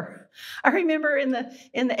matter. I remember in the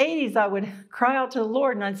 80s, I would cry out to the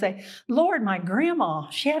Lord and I'd say, "Lord, my grandma,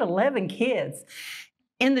 she had 11 kids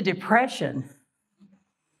in the Depression.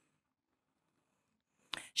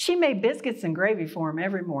 She made biscuits and gravy for them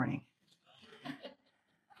every morning.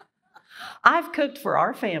 I've cooked for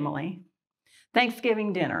our family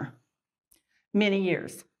Thanksgiving dinner many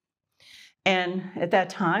years. And at that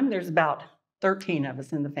time, there's about 13 of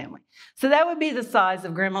us in the family. So that would be the size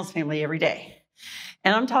of Grandma's family every day.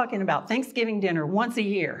 And I'm talking about Thanksgiving dinner once a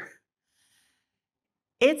year.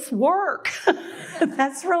 It's work.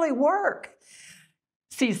 That's really work.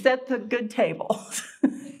 So you set the good table.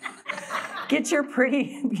 Get your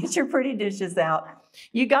pretty dishes out.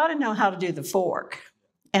 You got to know how to do the fork.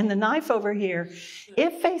 And the knife over here,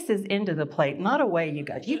 it faces into the plate, not away, you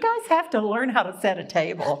guys. You guys have to learn how to set a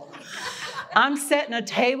table. I'm setting a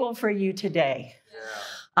table for you today.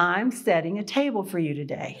 I'm setting a table for you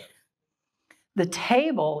today. The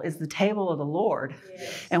table is the table of the Lord.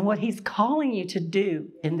 Yes. And what he's calling you to do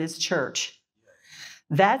in this church.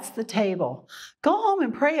 That's the table. Go home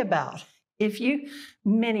and pray about.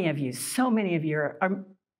 Many of you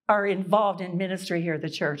are involved in ministry here at the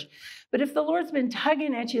church. But if the Lord's been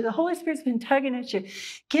tugging at you, the Holy Spirit's been tugging at you,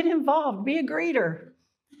 get involved, be a greeter.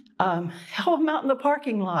 Help them out in the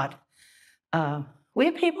parking lot. We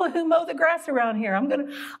have people who mow the grass around here. I'm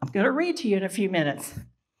gonna read to you in a few minutes.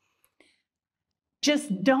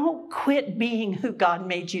 Just don't quit being who God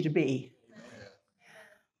made you to be.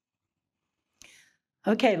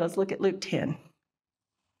 Okay, let's look at Luke 10.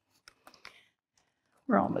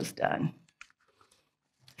 We're almost done.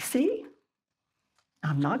 See?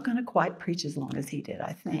 I'm not going to quite preach as long as he did,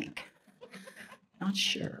 I think. Not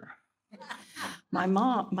sure.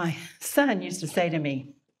 My son used to say to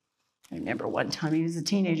me, I remember one time he was a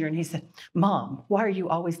teenager and he said, "Mom, why are you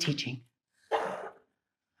always teaching?"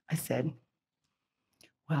 I said,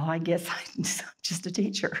 "Well, I guess I'm just a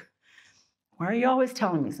teacher. Why are you always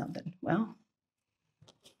telling me something?" "Well,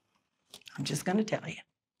 I'm just going to tell you."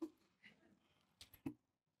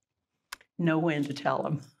 Know when to tell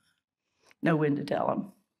him. Know when to tell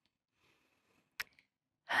him.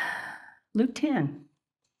 Luke 10.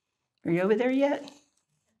 Are you over there yet?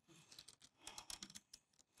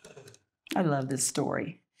 I love this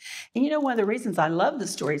story. And you know, one of the reasons I love the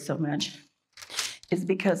story so much is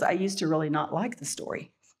because I used to really not like the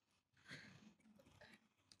story.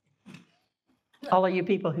 All of you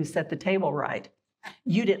people who set the table right,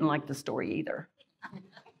 you didn't like the story either.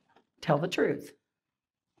 Tell the truth.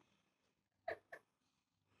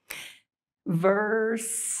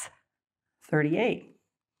 Verse 38.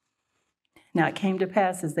 Now it came to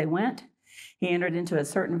pass as they went, he entered into a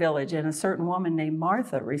certain village, and a certain woman named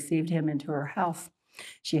Martha received him into her house.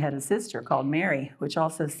 She had a sister called Mary, which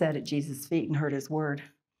also sat at Jesus' feet and heard his word.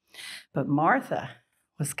 But Martha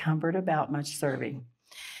was cumbered about much serving,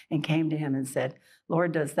 and came to him and said,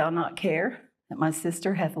 "Lord, dost thou not care that my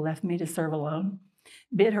sister hath left me to serve alone?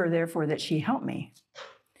 Bid her therefore that she help me."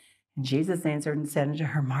 And Jesus answered and said unto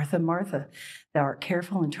her, "Martha, Martha, thou art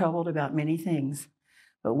careful and troubled about many things,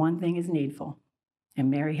 but one thing is needful, and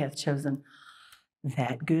Mary hath chosen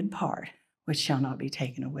that good part, which shall not be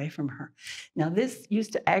taken away from her." Now this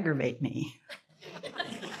used to aggravate me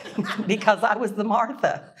because I was the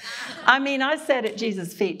Martha. I mean, I sat at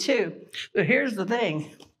Jesus' feet too, but here's the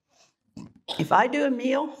thing. If I do a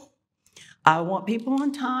meal, I want people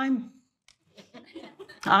on time.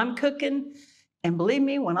 I'm cooking. And believe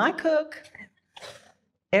me, when I cook,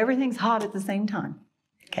 everything's hot at the same time.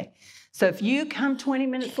 Okay, so if you come 20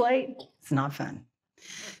 minutes late, it's not fun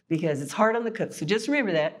because it's hard on the cook. So just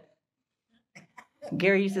remember that.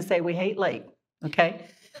 Gary used to say, we hate late, okay?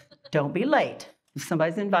 Don't be late. If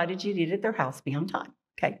somebody's invited you to eat at their house, be on time,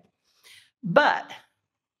 okay? But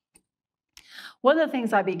one of the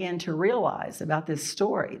things I began to realize about this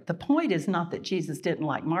story, the point is not that Jesus didn't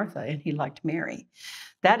like Martha and he liked Mary.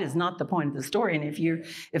 That is not the point of the story. And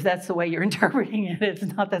if that's the way you're interpreting it,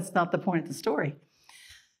 that's not the point of the story.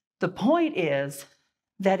 The point is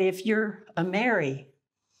that if you're a Mary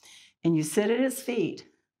and you sit at his feet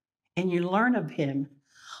and you learn of him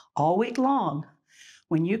all week long,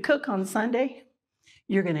 when you cook on Sunday,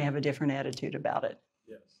 you're going to have a different attitude about it.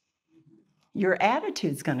 Yes. Your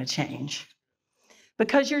attitude's going to change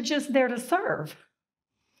because you're just there to serve.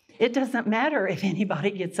 It doesn't matter if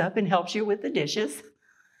anybody gets up and helps you with the dishes.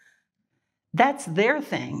 That's their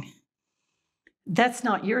thing. That's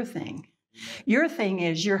not your thing. Your thing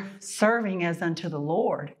is you're serving as unto the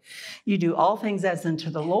Lord. You do all things as unto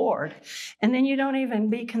the Lord. And then you don't even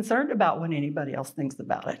be concerned about what anybody else thinks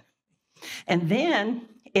about it. And then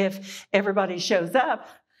if everybody shows up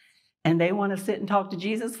and they want to sit and talk to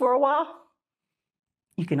Jesus for a while,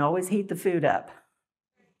 you can always heat the food up.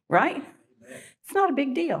 Right? It's not a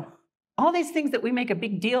big deal. All these things that we make a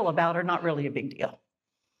big deal about are not really a big deal.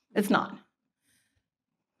 It's not.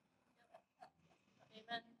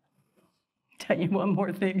 Tell you one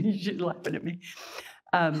more thing, you should laugh at me.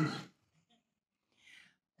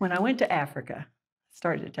 When I went to Africa, I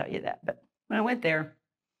started to tell you that, but when I went there,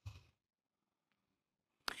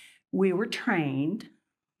 we were trained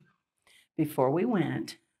before we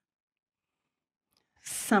went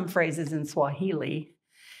some phrases in Swahili,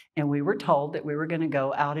 and we were told that we were going to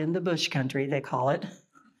go out in the bush country, they call it,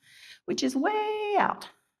 which is way out.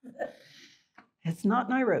 It's not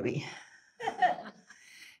Nairobi.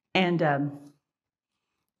 And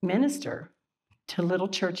minister to little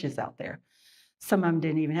churches out there. Some of them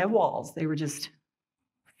didn't even have walls. They were just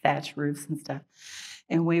thatch roofs and stuff.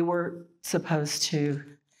 And we were supposed to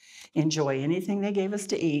enjoy anything they gave us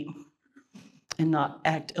to eat and not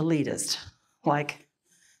act elitist, like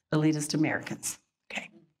elitist Americans. Okay.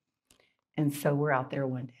 And so we're out there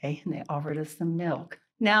one day and they offered us some milk.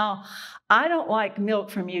 Now, I don't like milk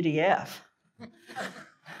from UDF.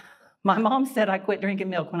 My mom said I quit drinking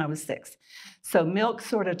milk when I was 6. So milk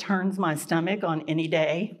sort of turns my stomach on any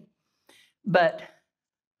day. But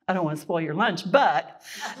I don't want to spoil your lunch, but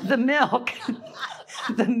the milk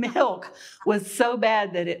was so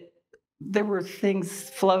bad that there were things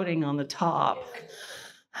floating on the top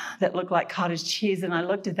that looked like cottage cheese. And I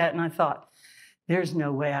looked at that and I thought, there's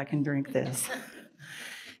no way I can drink this.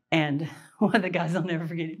 And one of the guys, I'll never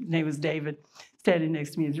forget, his name was David, standing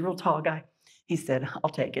next to me. He was a real tall guy. He said, I'll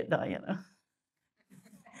take it, Diana.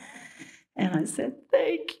 And I said,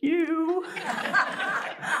 thank you.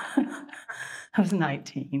 I was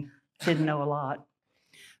 19, didn't know a lot,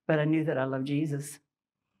 but I knew that I loved Jesus.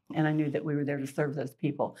 And I knew that we were there to serve those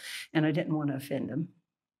people. And I didn't want to offend him.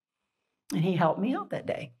 And he helped me out that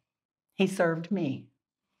day. He served me.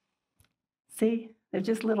 See, they're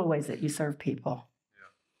just little ways that you serve people.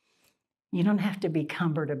 Yeah. You don't have to be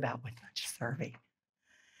cumbered about with much serving.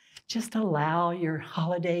 Just allow your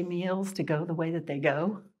holiday meals to go the way that they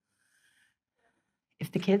go.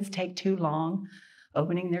 If the kids take too long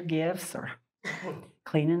opening their gifts or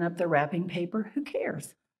cleaning up the wrapping paper, who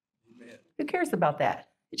cares? Amen. Who cares about that?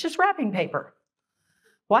 It's just wrapping paper.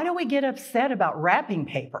 Why do we get upset about wrapping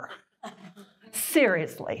paper?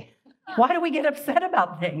 Seriously. Why do we get upset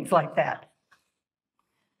about things like that?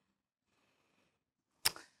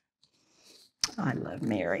 I love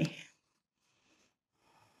Mary.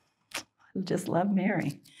 I just love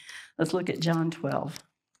Mary. Let's look at John 12.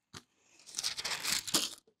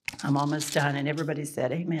 I'm almost done, and everybody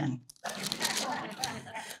said amen.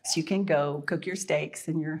 So you can go cook your steaks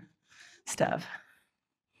and your stuff.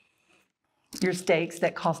 Your steaks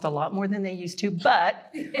that cost a lot more than they used to,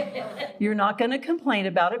 but you're not going to complain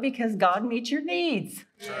about it because God meets your needs.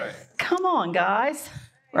 Right. Come on, guys,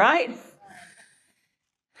 right?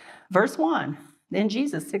 Verse 1, then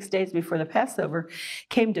Jesus, 6 days before the Passover,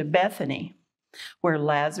 came to Bethany, where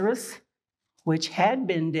Lazarus, which had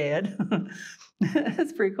been dead,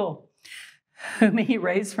 that's pretty cool, whom he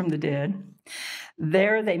raised from the dead,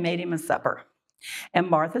 there they made him a supper. And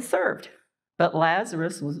Martha served. But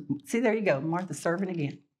Lazarus was, see, there you go, Martha serving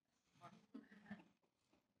again.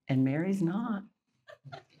 And Mary's not.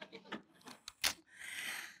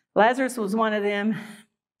 Lazarus was one of them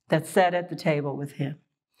that sat at the table with him.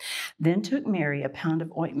 Then took Mary a pound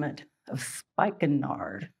of ointment of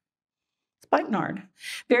spikenard,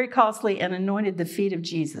 very costly, and anointed the feet of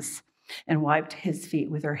Jesus and wiped his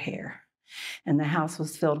feet with her hair. And the house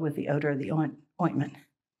was filled with the odor of the ointment.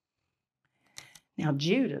 Now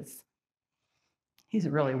Judas, he's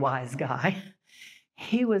a really wise guy.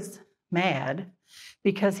 He was mad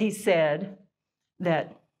because he said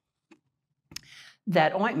that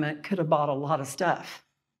ointment could have bought a lot of stuff.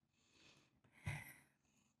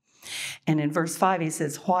 And in verse 5, he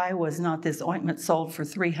says, why was not this ointment sold for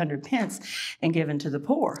 300 pence and given to the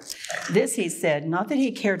poor? This he said, not that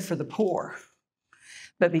he cared for the poor,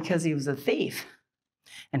 but because he was a thief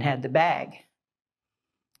and had the bag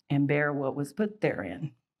and bear what was put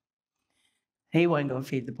therein. He wasn't going to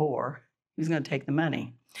feed the poor. He was going to take the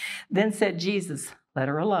money. Then said Jesus, let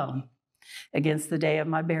her alone. Against the day of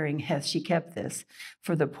my burying hath she kept this.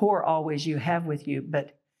 For the poor always you have with you,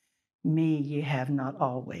 but me ye have not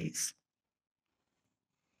always.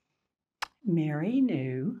 Mary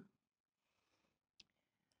knew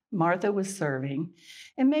Martha was serving,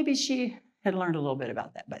 and maybe she had learned a little bit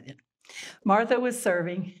about that by then. Martha was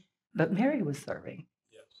serving, but Mary was serving.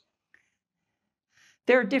 Yes.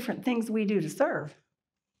 There are different things we do to serve.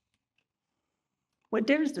 What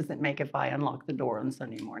difference does it make if I unlock the door on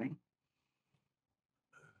Sunday morning?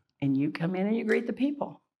 And you come in and you greet the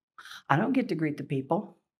people. I don't get to greet the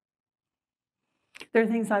people. There are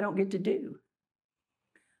things I don't get to do.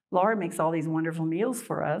 Laura makes all these wonderful meals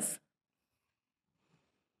for us.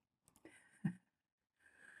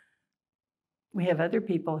 We have other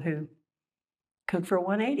people who cook for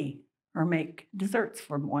 180 or make desserts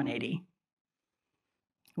for 180.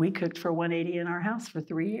 We cooked for 180 in our house for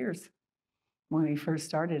 3 years when we first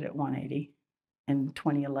started at 180 in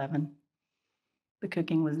 2011. The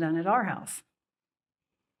cooking was done at our house.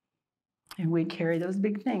 And we'd carry those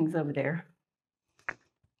big things over there.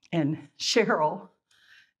 And Cheryl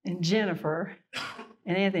and Jennifer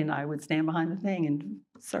and Anthony and I would stand behind the thing and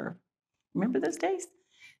serve. Remember those days?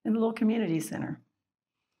 In the little community center.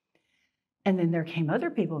 And then there came other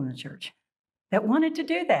people in the church that wanted to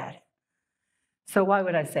do that. So why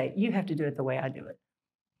would I say, you have to do it the way I do it?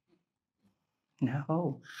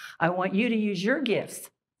 No, I want you to use your gifts.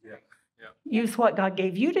 Yeah. Use what God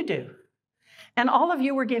gave you to do. And all of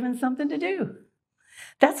you were given something to do.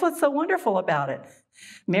 That's what's so wonderful about it.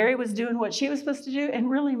 Mary was doing what she was supposed to do, and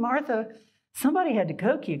really Martha, somebody had to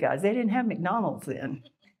cook, you guys. They didn't have McDonald's then.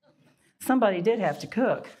 Somebody did have to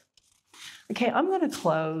cook. Okay, I'm going to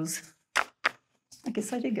close. I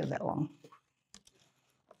guess I did go that long.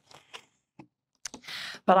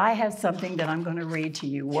 But I have something that I'm going to read to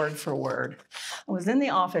you word for word. I was in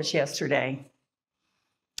the office yesterday,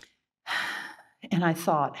 and I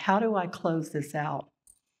thought, how do I close this out?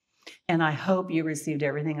 And I hope you received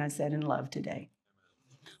everything I said in love today.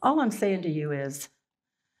 All I'm saying to you is,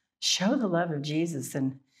 show the love of Jesus.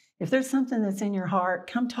 And if there's something that's in your heart,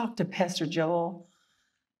 come talk to Pastor Joel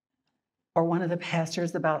or one of the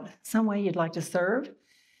pastors about some way you'd like to serve.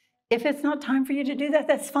 If it's not time for you to do that,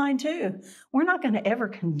 that's fine too. We're not going to ever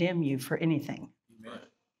condemn you for anything. Amen.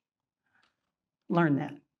 Learn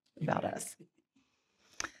that about us.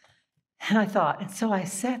 And I thought, and so I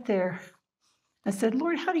sat there. I said,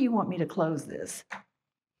 Lord, how do you want me to close this?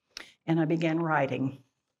 And I began writing.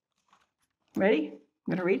 Ready? I'm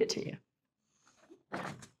going to read it to you.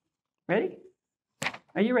 Ready?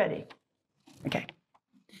 Are you ready? Okay.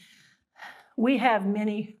 We have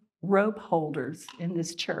many rope holders in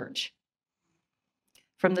this church.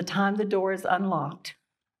 From the time the door is unlocked,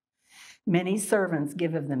 many servants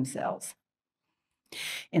give of themselves.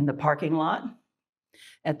 In the parking lot,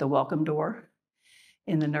 at the welcome door,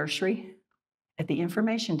 in the nursery, at the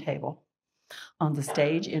information table, on the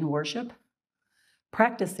stage in worship,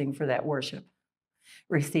 practicing for that worship,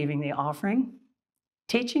 receiving the offering,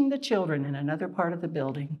 teaching the children in another part of the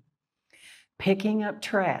building, picking up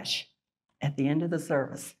trash at the end of the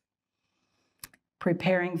service,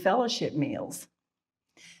 preparing fellowship meals,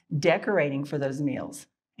 decorating for those meals,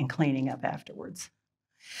 and cleaning up afterwards,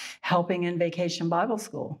 helping in Vacation Bible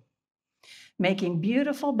School, making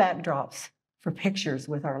beautiful backdrops for pictures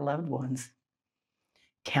with our loved ones,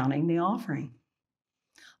 counting the offering,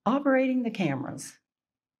 operating the cameras,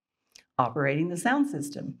 operating the sound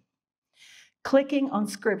system, clicking on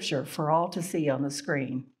scripture for all to see on the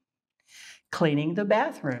screen, cleaning the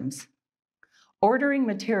bathrooms, ordering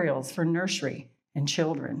materials for nursery and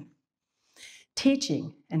children,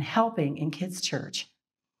 teaching and helping in kids' church,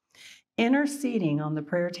 interceding on the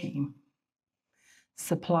prayer team,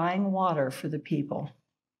 supplying water for the people,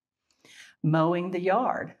 mowing the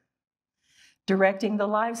yard, directing the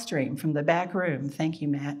live stream from the back room, thank you,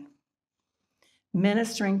 Matt,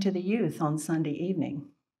 ministering to the youth on Sunday evening,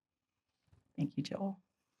 thank you, Joel,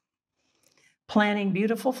 planting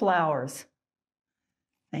beautiful flowers,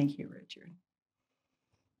 thank you, Richard,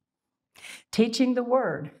 teaching the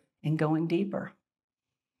word and going deeper,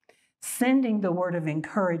 sending the word of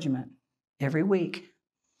encouragement every week,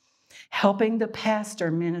 helping the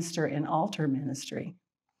pastor minister in altar ministry,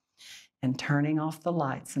 and turning off the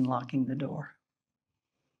lights and locking the door.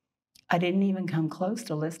 I didn't even come close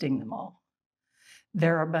to listing them all.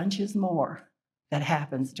 There are bunches more that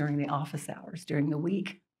happens during the office hours, during the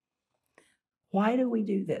week. Why do we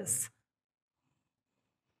do this?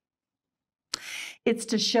 It's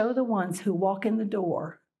to show the ones who walk in the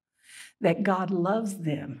door that God loves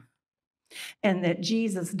them and that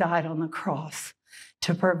Jesus died on the cross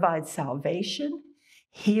to provide salvation,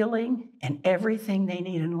 healing, and everything they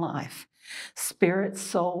need in life, spirit,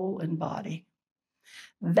 soul, and body.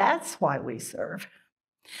 That's why we serve.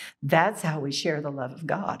 That's how we share the love of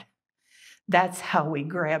God. That's how we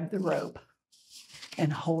grab the rope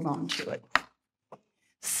and hold on to it.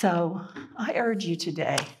 So I urge you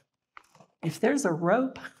today, if there's a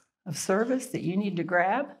rope of service that you need to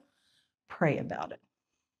grab, pray about it.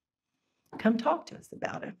 Come talk to us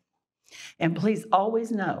about it. And please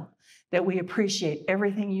always know that we appreciate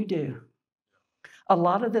everything you do. A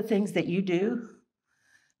lot of the things that you do,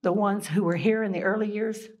 the ones who were here in the early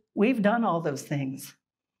years, we've done all those things.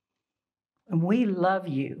 And we love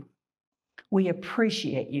you. We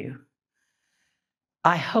appreciate you.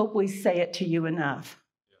 I hope we say it to you enough.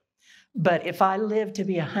 But if I live to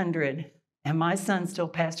be 100 and my son still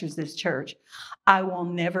pastors this church, I will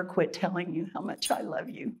never quit telling you how much I love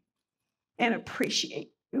you and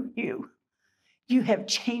appreciate you. You have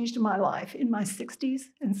changed my life in my 60s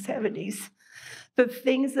and 70s. The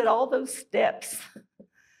things that all those steps,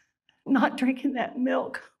 not drinking that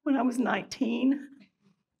milk when I was 19.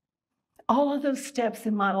 All of those steps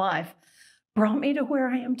in my life brought me to where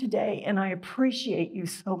I am today, and I appreciate you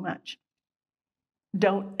so much.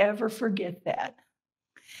 Don't ever forget that.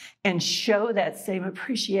 And show that same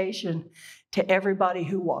appreciation to everybody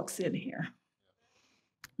who walks in here.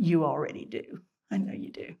 You already do. I know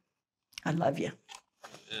you do. I love you.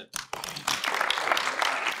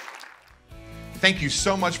 Thank you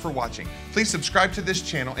so much for watching. Please subscribe to this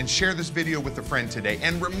channel and share this video with a friend today.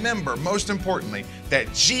 And remember, most importantly,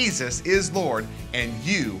 that Jesus is Lord and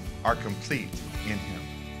you are complete in Him.